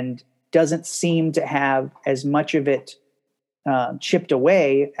doesn't seem to have as much of it chipped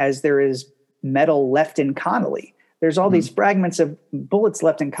away as there is metal left in Connolly. There's all these fragments of bullets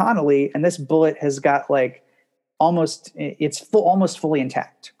left in Connolly, and this bullet has got like almost fully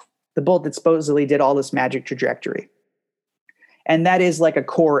intact. The bullet that supposedly did all this magic trajectory. And that is like a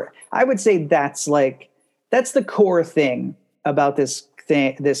core. I would say that's the core thing about this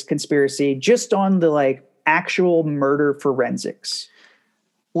conspiracy, just on the like actual murder forensics.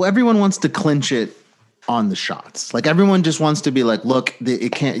 Well, everyone wants to clinch it on the shots. Like everyone just wants to be like, look,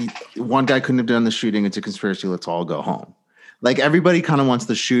 it can't, one guy couldn't have done the shooting. It's a conspiracy. Let's all go home. Like everybody kind of wants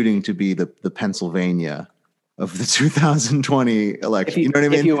the shooting to be the Pennsylvania of the 2020 election. You know what I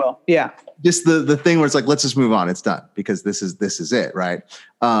mean? If you will. Yeah. Just the thing where it's like, let's just move on. It's done because this is it. Right.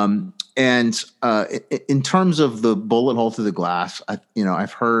 And in terms of the bullet hole through the glass,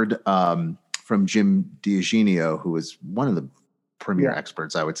 I've heard from Jim D'Eugenio, who is one of the premier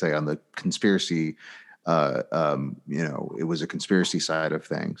experts, I would say, on the conspiracy. It was a conspiracy side of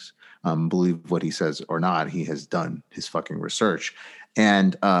things. Believe what he says or not, he has done his fucking research.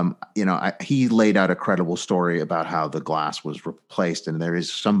 And, he laid out a credible story about how the glass was replaced. And there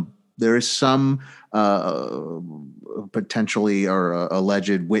is some potentially or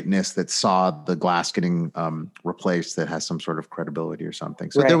alleged witness that saw the glass getting replaced that has some sort of credibility or something.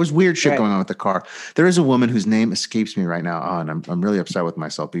 So there was weird shit going on with the car. There is a woman whose name escapes me right now. And I'm really upset with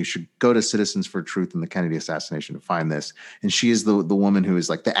myself, but you should go to Citizens for Truth and the Kennedy assassination to find this. And she is the woman who is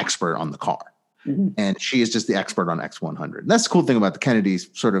like the expert on the car. Mm-hmm. And she is just the expert on X100. And that's the cool thing about the Kennedy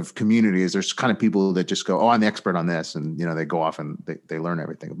sort of community is there's kind of people that just go, oh, I'm the expert on this. And, they go off and they learn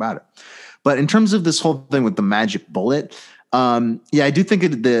everything about it. But in terms of this whole thing with the magic bullet, I do think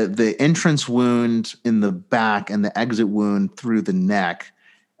the entrance wound in the back and the exit wound through the neck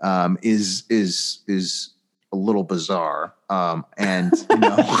is a little bizarre. And to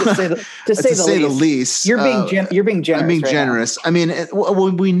say the least, you're being generous. I'm being right generous. Now. I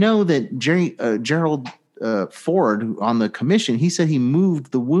mean, we know that Gerald Ford on the commission, he said he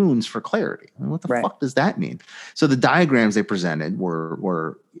moved the wounds for clarity. I mean, what the fuck does that mean? So the diagrams they presented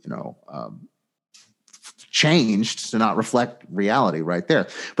were changed to not reflect reality right there.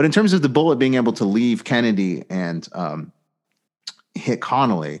 But in terms of the bullet being able to leave Kennedy and hit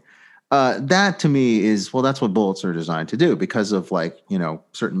Connolly, that to me is, well, that's what bullets are designed to do because of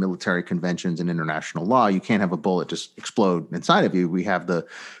certain military conventions and international law. You can't have a bullet just explode inside of you. We have the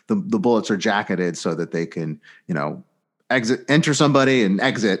bullets are jacketed so that they can, enter somebody and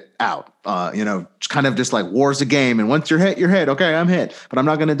exit out, kind of just like war's a game. And once you're hit, you're hit. Okay, I'm hit, but I'm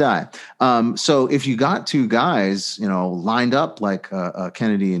not going to die. So if you got 2 guys, lined up like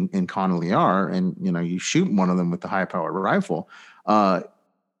Kennedy and Connolly are, and, you shoot one of them with the high powered rifle,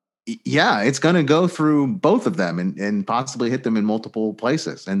 it's going to go through both of them and possibly hit them in multiple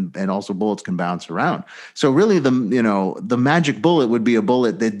places. And also bullets can bounce around. So really the magic bullet would be a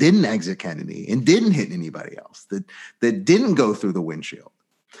bullet that didn't exit Kennedy and didn't hit anybody else, that didn't go through the windshield.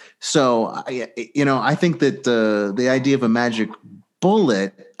 So, I think that the idea of a magic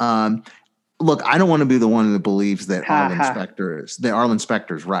bullet, look, I don't want to be the one that believes that Arlen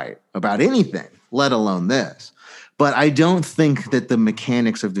Specter's right about anything, let alone this. But I don't think that the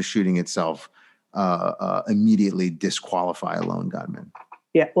mechanics of the shooting itself immediately disqualify a lone gunman.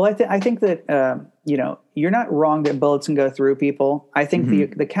 Yeah, well, I think that you're not wrong that bullets can go through people. I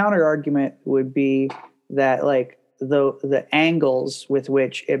think the counter argument would be that like the angles with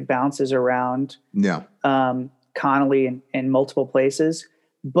which it bounces around, Connolly in multiple places.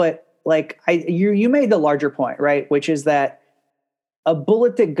 But like you made the larger point, right? Which is that a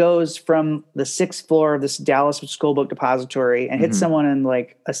bullet that goes from the 6th floor of this Dallas School Book Depository and hits someone in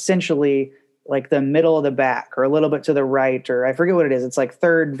like essentially like the middle of the back or a little bit to the right, or I forget what it is. It's like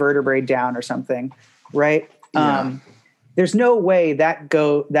 3rd vertebrae down or something, right? Yeah. There's no way that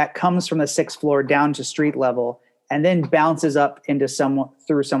comes from the 6th floor down to street level and then bounces up into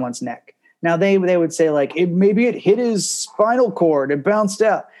through someone's neck. Now they would say like maybe it hit his spinal cord, it bounced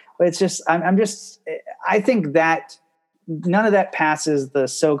out, but it's just I think that none of that passes the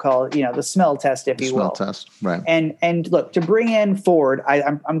so-called, the smell test, if you will. Smell test, right? And look, to bring in Ford,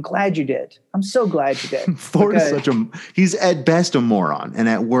 I'm glad you did. I'm so glad you did. Ford is he's at best a moron, and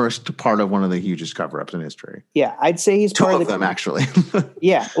at worst part of one of the hugest cover-ups in history. Yeah, I'd say he's two part of them actually.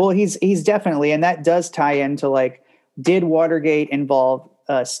 Yeah, well, he's definitely, and that does tie into like, did Watergate involve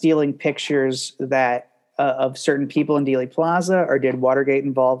stealing pictures that of certain people in Dealey Plaza, or did Watergate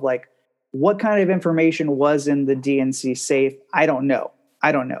involve like, what kind of information was in the DNC safe? I don't know.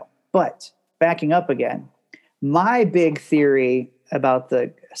 But backing up again, my big theory about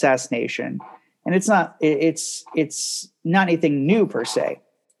the assassination, and it's not anything new per se,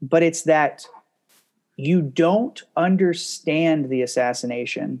 but it's that you don't understand the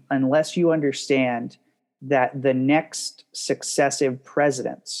assassination unless you understand that the next successive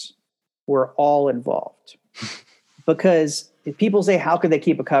presidents were all involved. Because if people say, how could they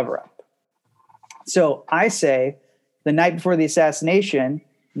keep a cover up? So I say the night before the assassination,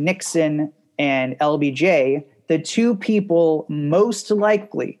 Nixon and LBJ, the two people most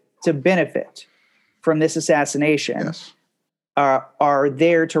likely to benefit from this assassination, yes, are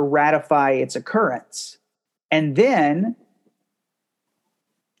there to ratify its occurrence. And then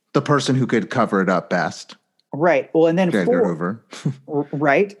the person who could cover it up best. Right. Well, and then Ford,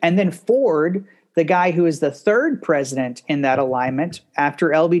 right. And then Ford, the guy who is the third president in that alignment, after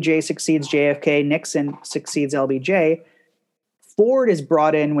LBJ succeeds JFK, Nixon succeeds LBJ, Ford is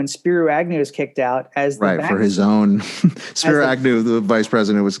brought in when Spiro Agnew is kicked out as the for his own. Spiro Agnew, the vice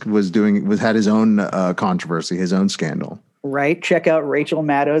president, had his own controversy, his own scandal. Right. Check out Rachel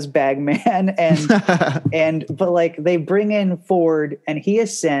Maddow's Bagman, but like they bring in Ford and he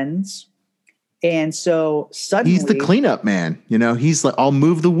ascends. And so suddenly he's the cleanup man, he's like, I'll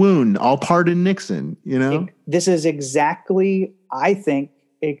move the wound. I'll pardon Nixon, This is exactly, I think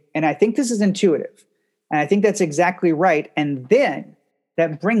this is intuitive. And I think that's exactly right. And then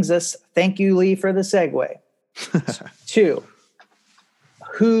that brings us, thank you, Lee, for the segue, to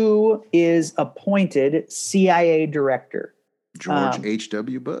who is appointed CIA director? George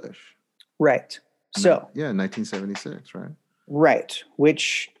H.W. Bush. Right. So. Yeah, 1976, right? Right.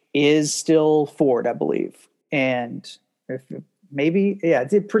 Which is still Ford, I believe. And it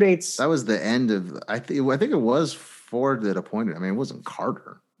predates. That was the end of, I think it was Ford that appointed. I mean, it wasn't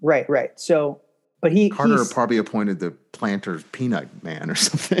Carter. Right. So, but Carter probably appointed the planter's peanut man or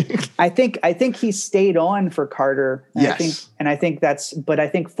something. I think he stayed on for Carter. And yes. I think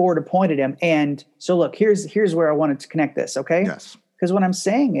Ford appointed him. And so look, here's where I wanted to connect this. Okay. Yes. Because what I'm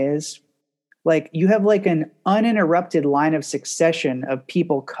saying is, like, you have like an uninterrupted line of succession of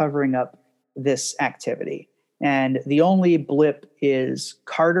people covering up this activity. And the only blip is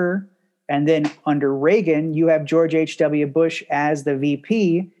Carter. And then under Reagan, you have George H.W. Bush as the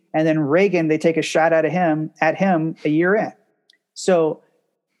VP. And then Reagan, they take a shot at him a year in. So,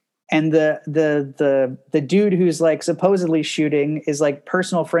 and the dude who's like supposedly shooting is like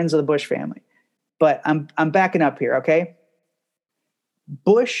personal friends of the Bush family. But I'm backing up here, okay?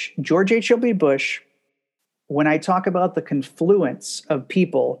 George H.W. Bush, when I talk about the confluence of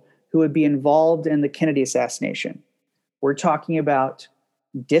people who would be involved in the Kennedy assassination, we're talking about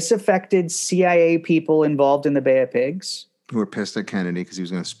disaffected CIA people involved in the Bay of Pigs. Who were pissed at Kennedy because he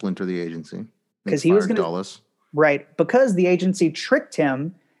was going to splinter the agency. Because he was going to Dulles. Right. Because the agency tricked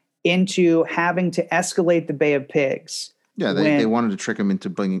him into having to escalate the Bay of Pigs. Yeah, they wanted to trick him into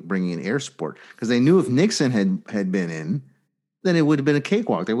bringing in air support. Because they knew if Nixon had been in, then it would have been a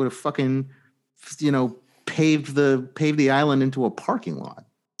cakewalk. They would have fucking, paved the island into a parking lot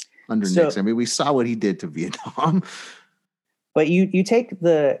under Nixon. I mean, we saw what he did to Vietnam. But you take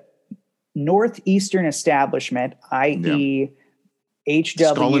the Northeastern establishment, i.e., HW,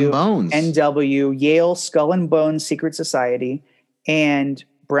 Skull and Bones, NW, Yale, Skull and Bones Secret Society, and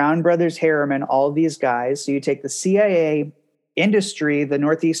Brown Brothers Harriman, all of these guys. So you take the CIA industry, the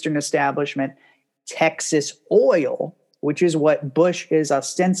Northeastern establishment, Texas Oil, which is what Bush is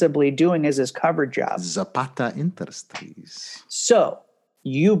ostensibly doing as his cover job. Zapata Industries. So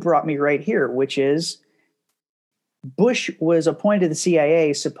you brought me right here, which is Bush was appointed to the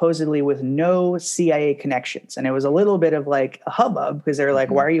CIA supposedly with no CIA connections. And it was a little bit of like a hubbub because they were like,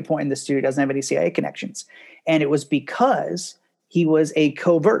 why are you appointing this dude who doesn't have any CIA connections? And it was because he was a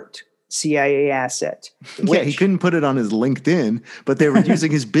covert CIA asset. He couldn't put it on his LinkedIn, but they were using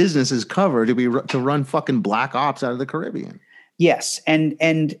his business as cover to run fucking black ops out of the Caribbean. Yes.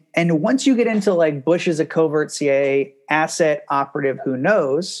 And once you get into like Bush is a covert CIA asset operative who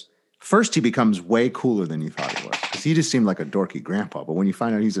knows. First, he becomes way cooler than you thought he was. Because he just seemed like a dorky grandpa. But when you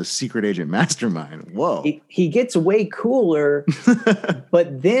find out he's a secret agent mastermind, whoa. He gets way cooler.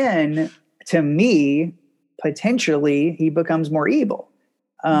 But then, to me, potentially he becomes more evil.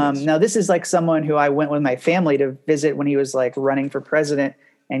 Yes. Now, this is like someone who I went with my family to visit when he was like running for president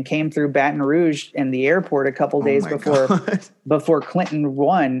and came through Baton Rouge in the airport a couple days before Clinton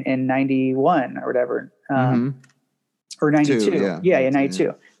won in 91 or whatever, or 92. Yeah,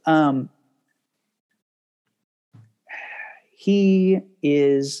 92. He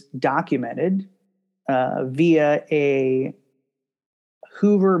is documented via a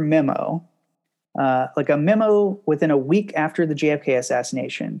Hoover memo. Like a memo within a week after the JFK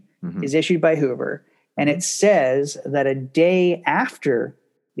assassination is issued by Hoover. And it says that a day after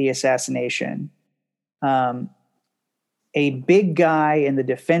the assassination, a big guy in the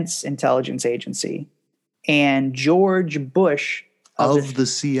Defense Intelligence Agency and George Bush of the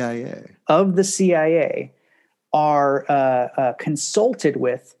CIA are consulted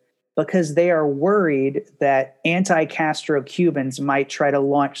with because they are worried that anti-Castro Cubans might try to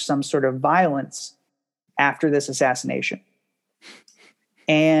launch some sort of violence after this assassination.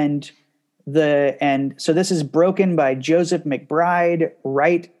 And so this is broken by Joseph McBride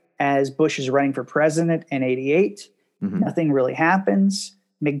right as Bush is running for president in 88. Nothing really happens.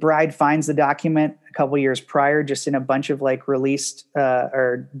 McBride finds the document a couple years prior, just in a bunch of like released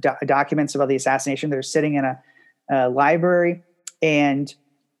documents about the assassination. They're sitting in a library, and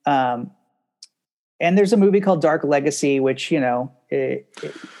there's a movie called Dark Legacy, which it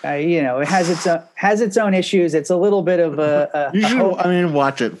has its own issues. It's a little bit of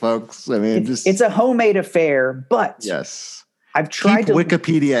watch it, folks. It's a homemade affair, but yes. I've tried to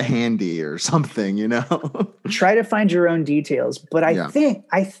Wikipedia handy or something, try to find your own details. But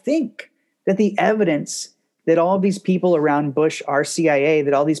I think that the evidence that all these people around Bush are CIA,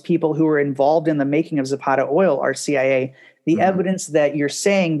 that all these people who were involved in the making of Zapata oil are CIA, the evidence that you're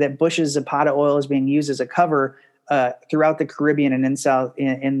saying that Bush's Zapata oil is being used as a cover throughout the Caribbean and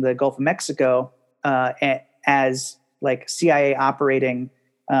in the Gulf of Mexico as like CIA operating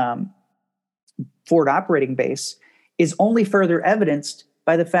forward operating base is only further evidenced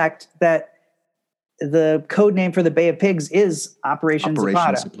by the fact that the code name for the Bay of Pigs is Operation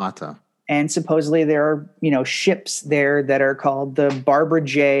Zapata. And supposedly there are, ships there that are called the Barbara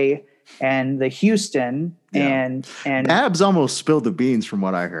J and the Houston and Babs almost spilled the beans from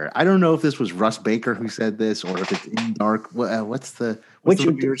what I heard. I don't know if this was Russ Baker who said this or if it's in Dark. What's the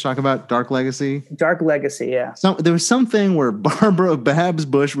movie you were talking about? Dark Legacy? Dark Legacy, yeah. So there was something where Barbara Babs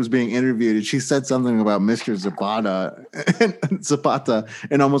Bush was being interviewed and she said something about Mr. Zapata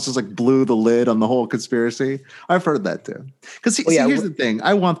and almost just like blew the lid on the whole conspiracy. I've heard that too. Because here's the thing.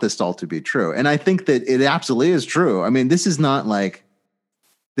 I want this all to be true. And I think that it absolutely is true. I mean, this is not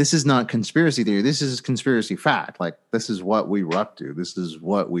conspiracy theory. This is conspiracy fact. Like, this is what we were up to. This is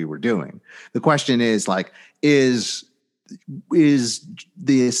what we were doing. The question is like, is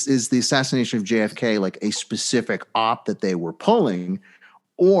the assassination of JFK like a specific op that they were pulling,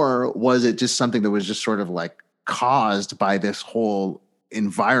 or was it just something that was just sort of like caused by this whole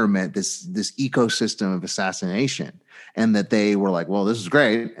environment, this ecosystem of assassination, and that they were like, well, this is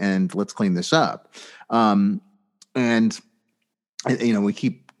great, and let's clean this up.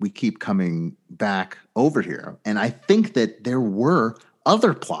 We keep coming back over here. And I think that there were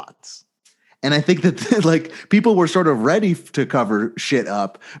other plots. And I think that like people were sort of ready to cover shit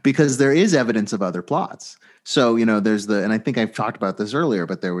up because there is evidence of other plots. So, there's and I think I've talked about this earlier,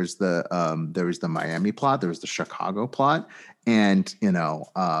 but there was the Miami plot, there was the Chicago plot, and,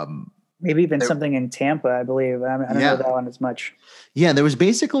 maybe even something in Tampa, I believe. I don't know that one as much. Yeah, there was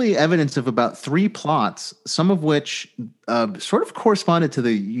basically evidence of about 3 plots, some of which sort of corresponded to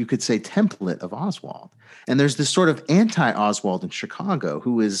you could say, template of Oswald. And there's this sort of anti-Oswald in Chicago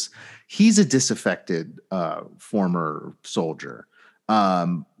he's a disaffected former soldier,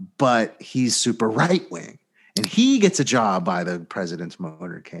 but he's super right-wing. And he gets a job by the president's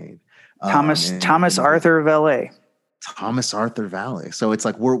motorcade. Thomas Arthur Valet. Thomas Arthur Valley. So it's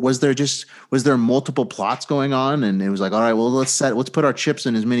like, was there multiple plots going on? And it was like, all right, well, let's put our chips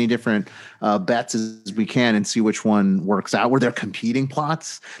in as many different bets as we can and see which one works out. Were there competing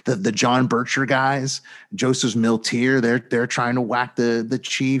plots? The John Bircher guys, Joseph Miltier, they're trying to whack the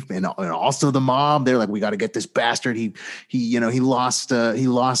chief, and also the mob. They're like, we got to get this bastard. He lost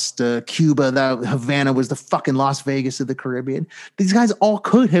Cuba. That Havana was the fucking Las Vegas of the Caribbean. These guys all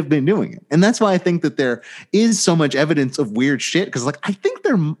could have been doing it. And that's why I think that there is so much evidence of weird shit, because like I think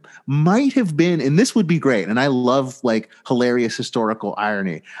there might have been, and this would be great, and I love like hilarious historical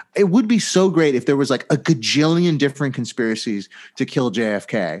irony. It would be so great if there was like a gajillion different conspiracies to kill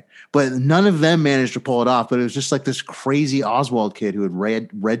JFK, but none of them managed to pull it off. But it was just like this crazy Oswald kid who had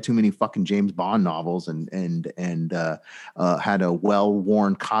read too many fucking James Bond novels and had a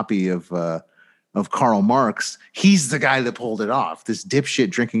well-worn copy of of Karl Marx, he's the guy that pulled it off. This dipshit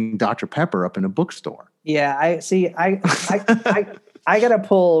drinking Dr. Pepper up in a bookstore. Yeah, I gotta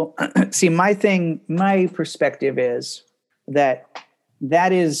pull. See, my perspective is that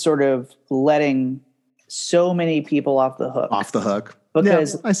is sort of letting so many people off the hook. Off the hook.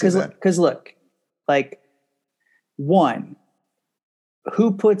 Because look, like, one,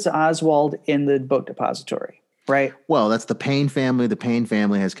 who puts Oswald in the book depository, right? Well, that's the Payne family. The Payne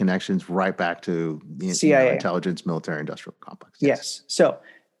family has connections right back to the CIA, intelligence, military, industrial complex. Yes. So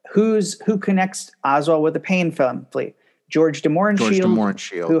who connects Oswald with the Payne family? George de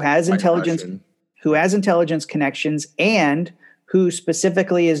Mohrenschildt, who has intelligence connections, and who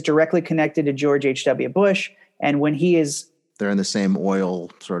specifically is directly connected to George H.W. Bush. And when they're in the same oil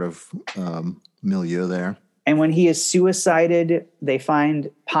sort of milieu there. And when he is suicided, they find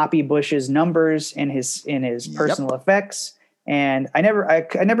Poppy Bush's numbers in his personal effects. And I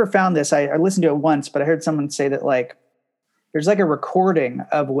never found this. I listened to it once, but I heard someone say that, like, there's like a recording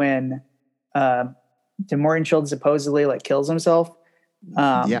of when de Mohrenschildt supposedly, like, kills himself.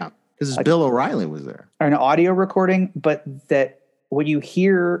 Because Bill O'Reilly was there. Or an audio recording, but that what you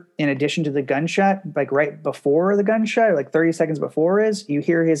hear in addition to the gunshot, like right before the gunshot, like 30 seconds before, is you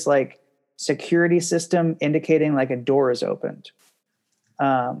hear his, like, security system indicating like a door is opened.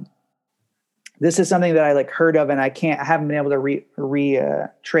 This is something that I, like, heard of, and I haven't been able to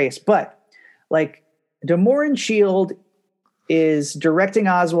trace. But, like, de Mohrenschildt is directing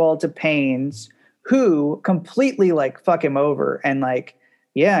Oswald to Payne's, who completely, like, fuck him over, and, like,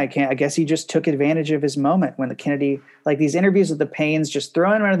 yeah, I guess he just took advantage of his moment when the Kennedy, like, these interviews with the Paynes, just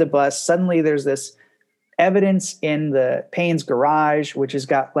throwing him under the bus. Suddenly there's this evidence in the Payne's garage, which has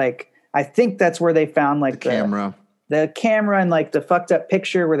got, like, I think that's where they found, like, the camera and, like, the fucked up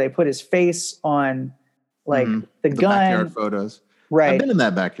picture where they put his face on, like, the gun. Backyard photos. Right. I've been in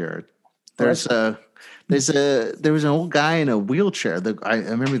that backyard. There was an old guy in a wheelchair. I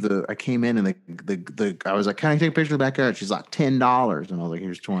remember I came in and I was like, "Can I take a picture of the backyard?" She's like, $10, and I was like,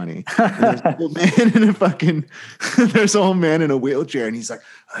 "Here's 20." There's an old man in there's an old man in a wheelchair, and he's like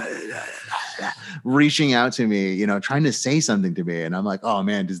reaching out to me, trying to say something to me, and I'm like, "Oh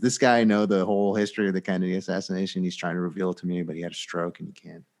man, does this guy know the whole history of the Kennedy assassination?" He's trying to reveal it to me, but he had a stroke and he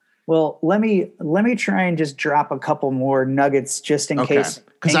can't. Well, let me try and just drop a couple more nuggets just in case.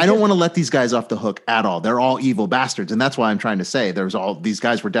 Because I don't want to let these guys off the hook at all. They're all evil bastards. And that's why I'm trying to say these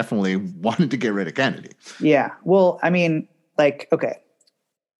guys were definitely wanting to get rid of Kennedy. Yeah. Well, I mean, like, okay.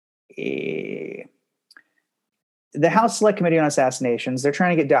 The House Select Committee on Assassinations, they're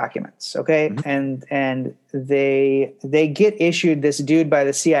trying to get documents. Okay. Mm-hmm. And they get issued this dude by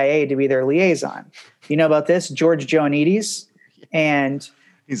the CIA to be their liaison. You know about this? George Joannides. And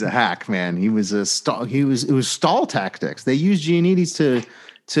he's a hack, man. It was stall tactics. They used Giannides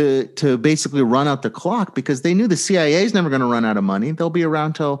to basically run out the clock because they knew the CIA is never going to run out of money. They'll be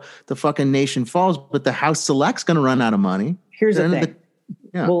around till the fucking nation falls, but the House Select's going to run out of money. Here's the thing.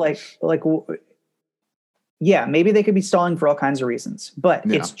 Well, yeah, maybe they could be stalling for all kinds of reasons, but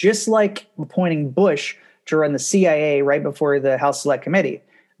it's just like appointing Bush to run the CIA right before the House Select Committee.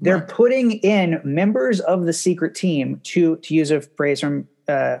 They're putting in members of the secret team to use a phrase from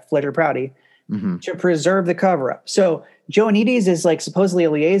Fletcher Prouty, to preserve the cover-up. So Joannides is, like, supposedly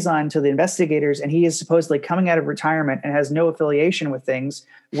a liaison to the investigators, and he is supposedly coming out of retirement and has no affiliation with things,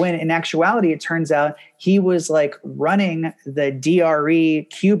 when in actuality it turns out he was, like, running the DRE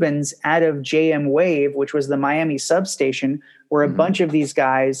Cubans out of JM Wave, which was the Miami substation where a bunch of these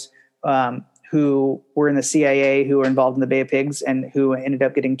guys who were in the CIA, who were involved in the Bay of Pigs, and who ended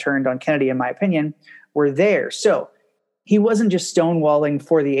up getting turned on Kennedy, in my opinion, were there. So he wasn't just stonewalling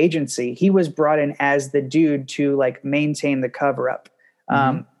for the agency. He was brought in as the dude to, like, maintain the cover up.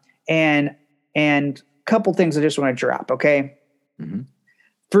 And a couple things I just want to drop. Okay.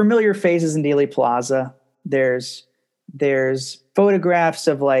 Familiar faces in Dealey Plaza. There's photographs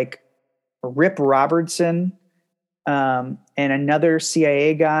of, like, Rip Robertson, and another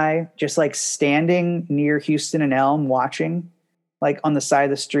CIA guy just, like, standing near Houston and Elm watching, like, on the side of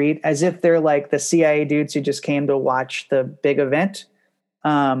the street, as if they're, like, the CIA dudes who just came to watch the big event.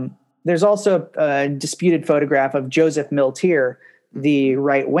 There's also a disputed photograph of Joseph Miltier, the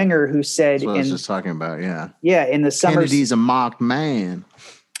right winger, who said, that's what I was just talking about. In the summer, Kennedy's a mocked man.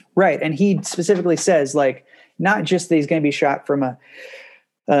 Right. And he specifically says, like, not just that he's going to be shot from a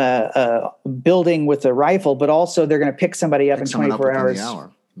building with a rifle, but also they're going to pick somebody up in 24 hours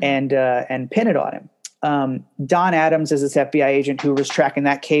and pin it on him. Don Adams is this FBI agent who was tracking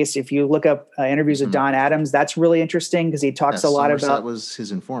that case. If you look up interviews with Don Adams, that's really interesting because he talks a lot about. That was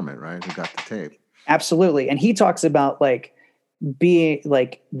his informant, right? Who got the tape. Absolutely. And he talks about, like, being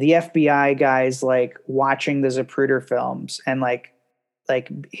like the FBI guys, like watching the Zapruder films and like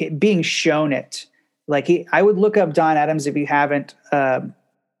being shown it. Like I would look up Don Adams if you haven't.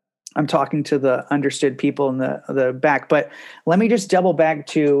 I'm talking to the understood people in the back, but let me just double back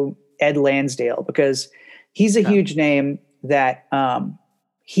to Ed Lansdale, because he's a huge name that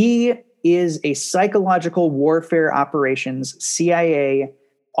he is a psychological warfare operations CIA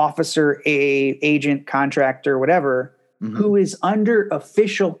officer, agent, contractor, whatever, who is under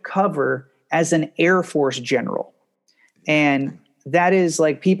official cover as an Air Force general. And that is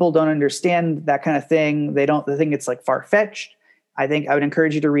like, people don't understand that kind of thing. They think it's like far-fetched. I think I would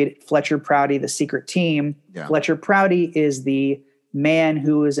encourage you to read Fletcher Prouty, The Secret Team. Yeah. Fletcher Prouty is the man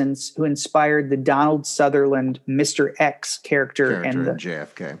who inspired the Donald Sutherland Mr. X character in the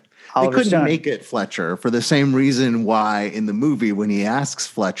JFK. Oliver they couldn't Stone. Make it Fletcher for the same reason why in the movie when he asks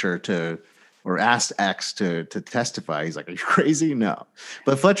asked X to testify, he's like, "Are you crazy?" No.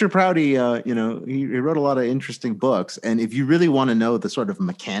 But Fletcher Prouty, he wrote a lot of interesting books, and if you really want to know the sort of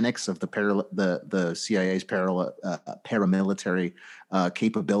mechanics of the CIA's paramilitary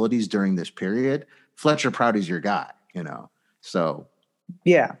capabilities during this period, Fletcher Prouty's your guy. So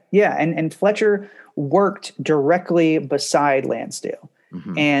yeah, and Fletcher worked directly beside Lansdale.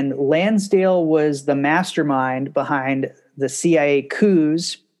 And Lansdale was the mastermind behind the CIA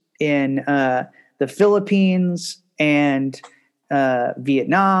coups in the Philippines and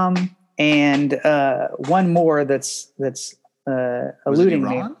Vietnam, and one more that's eluding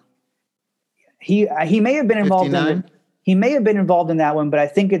me. He may have been involved 59? He may have been involved in that one, but I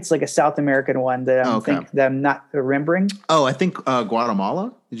think it's like a South American one that I'm not remembering. Oh, I think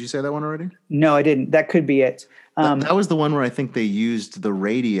Guatemala. Did you say that one already? No, I didn't. That could be it. That was the one where I think they used the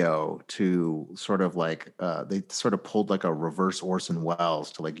radio to sort of like they sort of pulled like a reverse Orson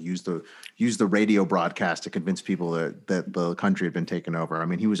Welles to like use the radio broadcast to convince people that the country had been taken over. I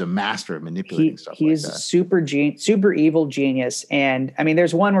mean, he was a master at manipulating stuff. He's like that. super evil genius. And I mean,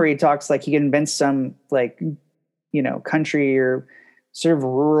 there's one where he talks like he convinced some like, country or sort of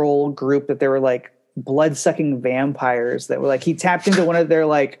rural group that they were like blood-sucking vampires that were like, he tapped into one of their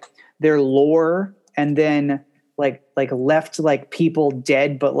lore and then like left like people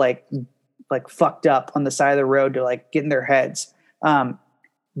dead, but like fucked up on the side of the road to like get in their heads.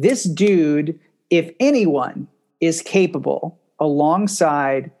 This dude, if anyone is capable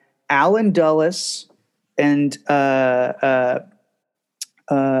alongside Alan Dulles and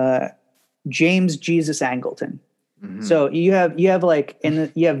James Jesus Angleton. So you have Dulles,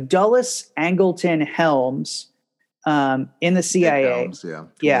 Angleton, Helms in the CIA. Helms, who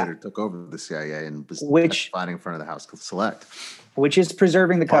later took over the CIA and was fighting in front of the House Select, which is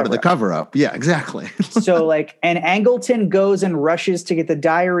preserving the part of the cover up. Yeah, exactly. So and Angleton goes and rushes to get the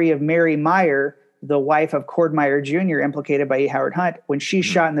diary of Mary Meyer, the wife of Cord Meyer Jr., implicated by E. Howard Hunt. When she's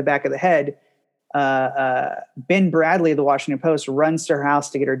shot in the back of the head, Ben Bradley of the Washington Post runs to her house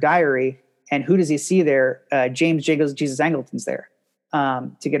to get her diary. And who does he see there? James Jesus Angleton's there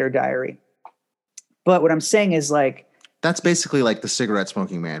to get her diary. But what I'm saying is like, that's basically like the cigarette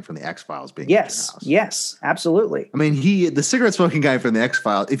smoking man from the X-Files being in your house. Yes, absolutely. I mean, the cigarette smoking guy from the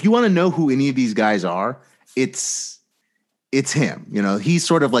X-Files, if you want to know who any of these guys are, it's him. He's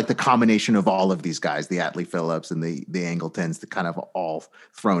sort of like the combination of all of these guys, the Atlee Phillips and the Angletons, the kind of all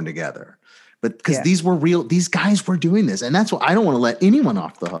thrown together. But because these guys were doing this. And that's why I don't want to let anyone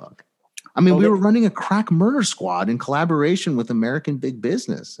off the hook. I mean, we were running a crack murder squad in collaboration with American big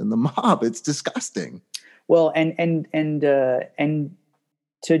business and the mob. It's disgusting. Well, and to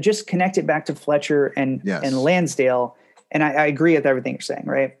just connect it back to Fletcher and Lansdale, and I agree with everything you're saying,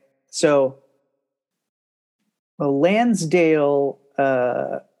 right? So, Lansdale,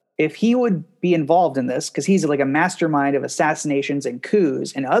 if he would be involved in this, because he's like a mastermind of assassinations and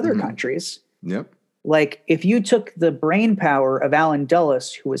coups in other countries. Yep. Like if you took the brain power of Alan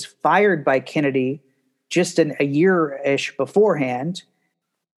Dulles, who was fired by Kennedy just a year-ish beforehand,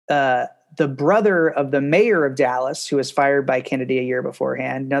 the brother of the mayor of Dallas, who was fired by Kennedy a year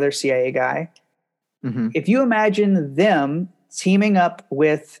beforehand, another CIA guy. If you imagine them teaming up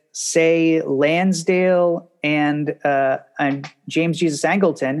with, say, Lansdale and James Jesus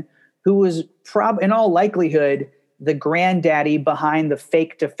Angleton, who was in all likelihood the granddaddy behind the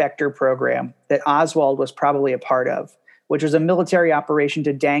fake defector program that Oswald was probably a part of, which was a military operation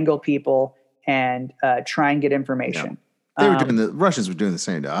to dangle people and try and get information. Yeah. The Russians were doing the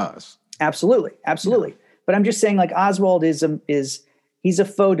same to us. Absolutely. Yeah. But I'm just saying, like, Oswald is he's a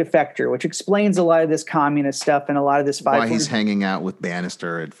faux defector, which explains a lot of this communist stuff and a lot of this. Why he's hanging out with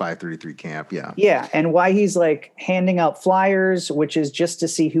Bannister at 533 camp. Yeah. Yeah. And why he's like handing out flyers, which is just to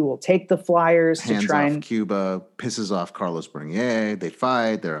see who will take the flyers. Hands to try off and Cuba, pisses off Carlos Bernier. They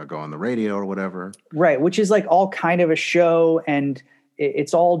fight. They'll go on the radio or whatever. Right. Which is like all kind of a show. And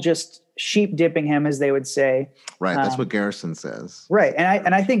it's all just sheep dipping him, as they would say. Right. That's what Garrison says. Right.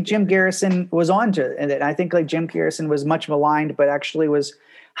 And I think Jim Garrison was on to it. And I think like Jim Garrison was much maligned, but actually was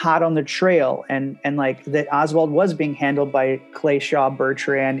hot on the trail. And like that Oswald was being handled by Clay Shaw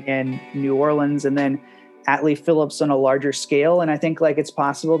Bertrand in New Orleans and then Atlee Phillips on a larger scale. And I think like it's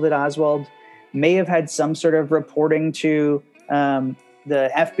possible that Oswald may have had some sort of reporting to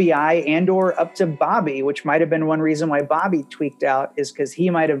the FBI and or up to Bobby, which might have been one reason why Bobby tweaked out, is because he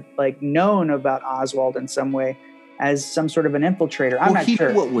might have like known about Oswald in some way as some sort of an infiltrator. I'm not sure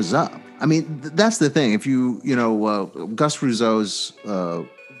He knew what was up. I mean, that's the thing. If Gus Rousseau's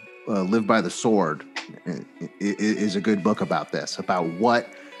Live by the Sword is a good book about this, about what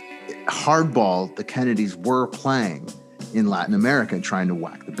hardball the Kennedys were playing in Latin America, trying to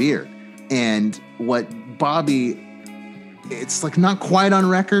whack the beard. And what Bobby, it's like not quite on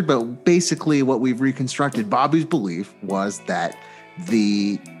record, but basically what we've reconstructed, Bobby's belief was that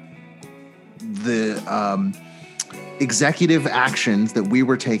the executive actions that we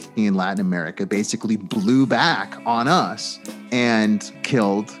were taking in Latin America basically blew back on us and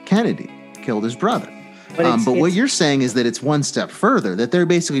killed Kennedy, killed his brother. But what you're saying is that it's one step further, that they're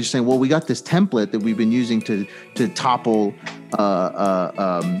basically just saying, well, we got this template that we've been using to topple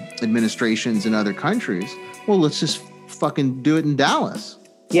administrations in other countries. Well, let's just fucking do it in Dallas.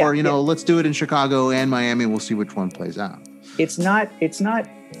 Yeah, or, let's do it in Chicago and Miami. We'll see which one plays out. It's not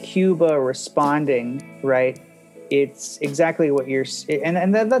Cuba responding, right? It's exactly what you're,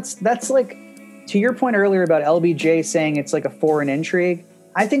 and that's like, to your point earlier about LBJ saying it's like a foreign intrigue.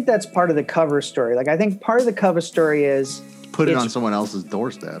 I think that's part of the cover story. Like, I think part of the cover story is put it on someone else's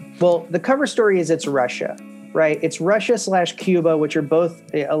doorstep. Well, the cover story is it's Russia, right? It's Russia / Cuba, which are both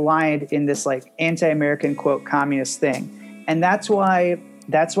aligned in this like anti-American quote communist thing, and that's why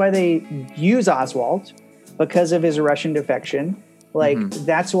they use Oswald, because of his Russian defection. Like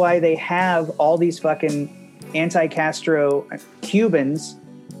that's why they have all these fucking anti-Castro Cubans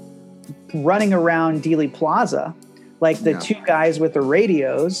running around Dealey Plaza, like the two guys with the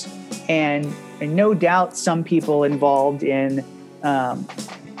radios, and no doubt some people involved in, I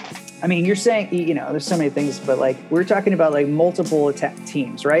mean, you're saying, there's so many things, but like we're talking about like multiple attack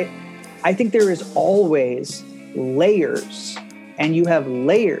teams, right? I think there is always layers, and you have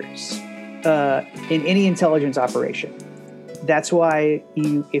layers in any intelligence operation. That's why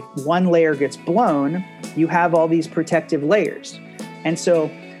if one layer gets blown, you have all these protective layers. And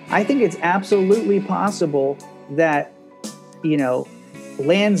so I think it's absolutely possible that,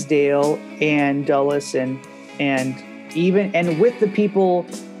 Lansdale and Dulles and with the people,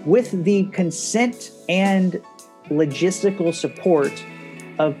 with the consent and logistical support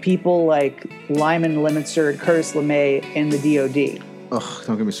of people like Lyman Lemitzer, Curtis LeMay, and the DOD. Ugh,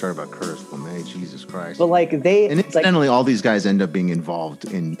 don't get me started about Curtis LeMay, Jesus Christ. But like and incidentally, all these guys end up being involved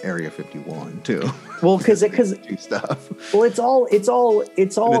in Area 51 too. Well, because stuff. Well, it's all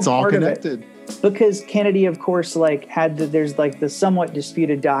part connected. Of it. Because Kennedy, of course, there's like the somewhat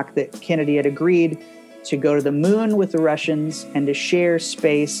disputed doc that Kennedy had agreed to go to the moon with the Russians and to share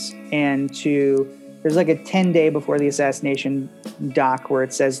space, and there's like a 10-day before the assassination doc where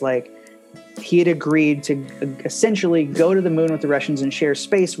it says like he had agreed to essentially go to the moon with the Russians and share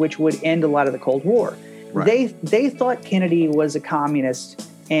space, which would end a lot of the Cold War. Right. They thought Kennedy was a communist,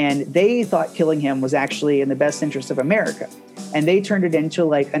 and they thought killing him was actually in the best interest of America. And they turned it into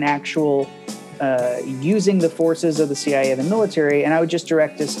like an actual using the forces of the CIA and the military. And I would just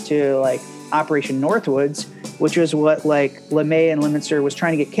direct us to like Operation Northwoods, which was what like LeMay and Lemitzer was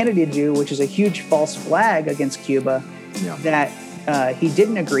trying to get Kennedy to do, which is a huge false flag against Cuba that he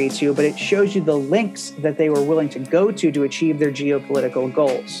didn't agree to, but it shows you the links that they were willing to go to achieve their geopolitical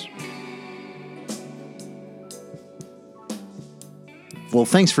goals. Well,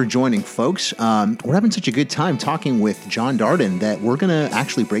 thanks for joining, folks. We're having such a good time talking with John Darden that we're going to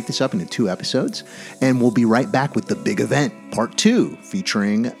actually break this up into 2 episodes, and we'll be right back with The Big Event, Part 2,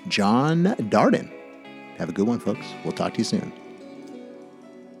 featuring John Darden. Have a good one, folks. We'll talk to you soon.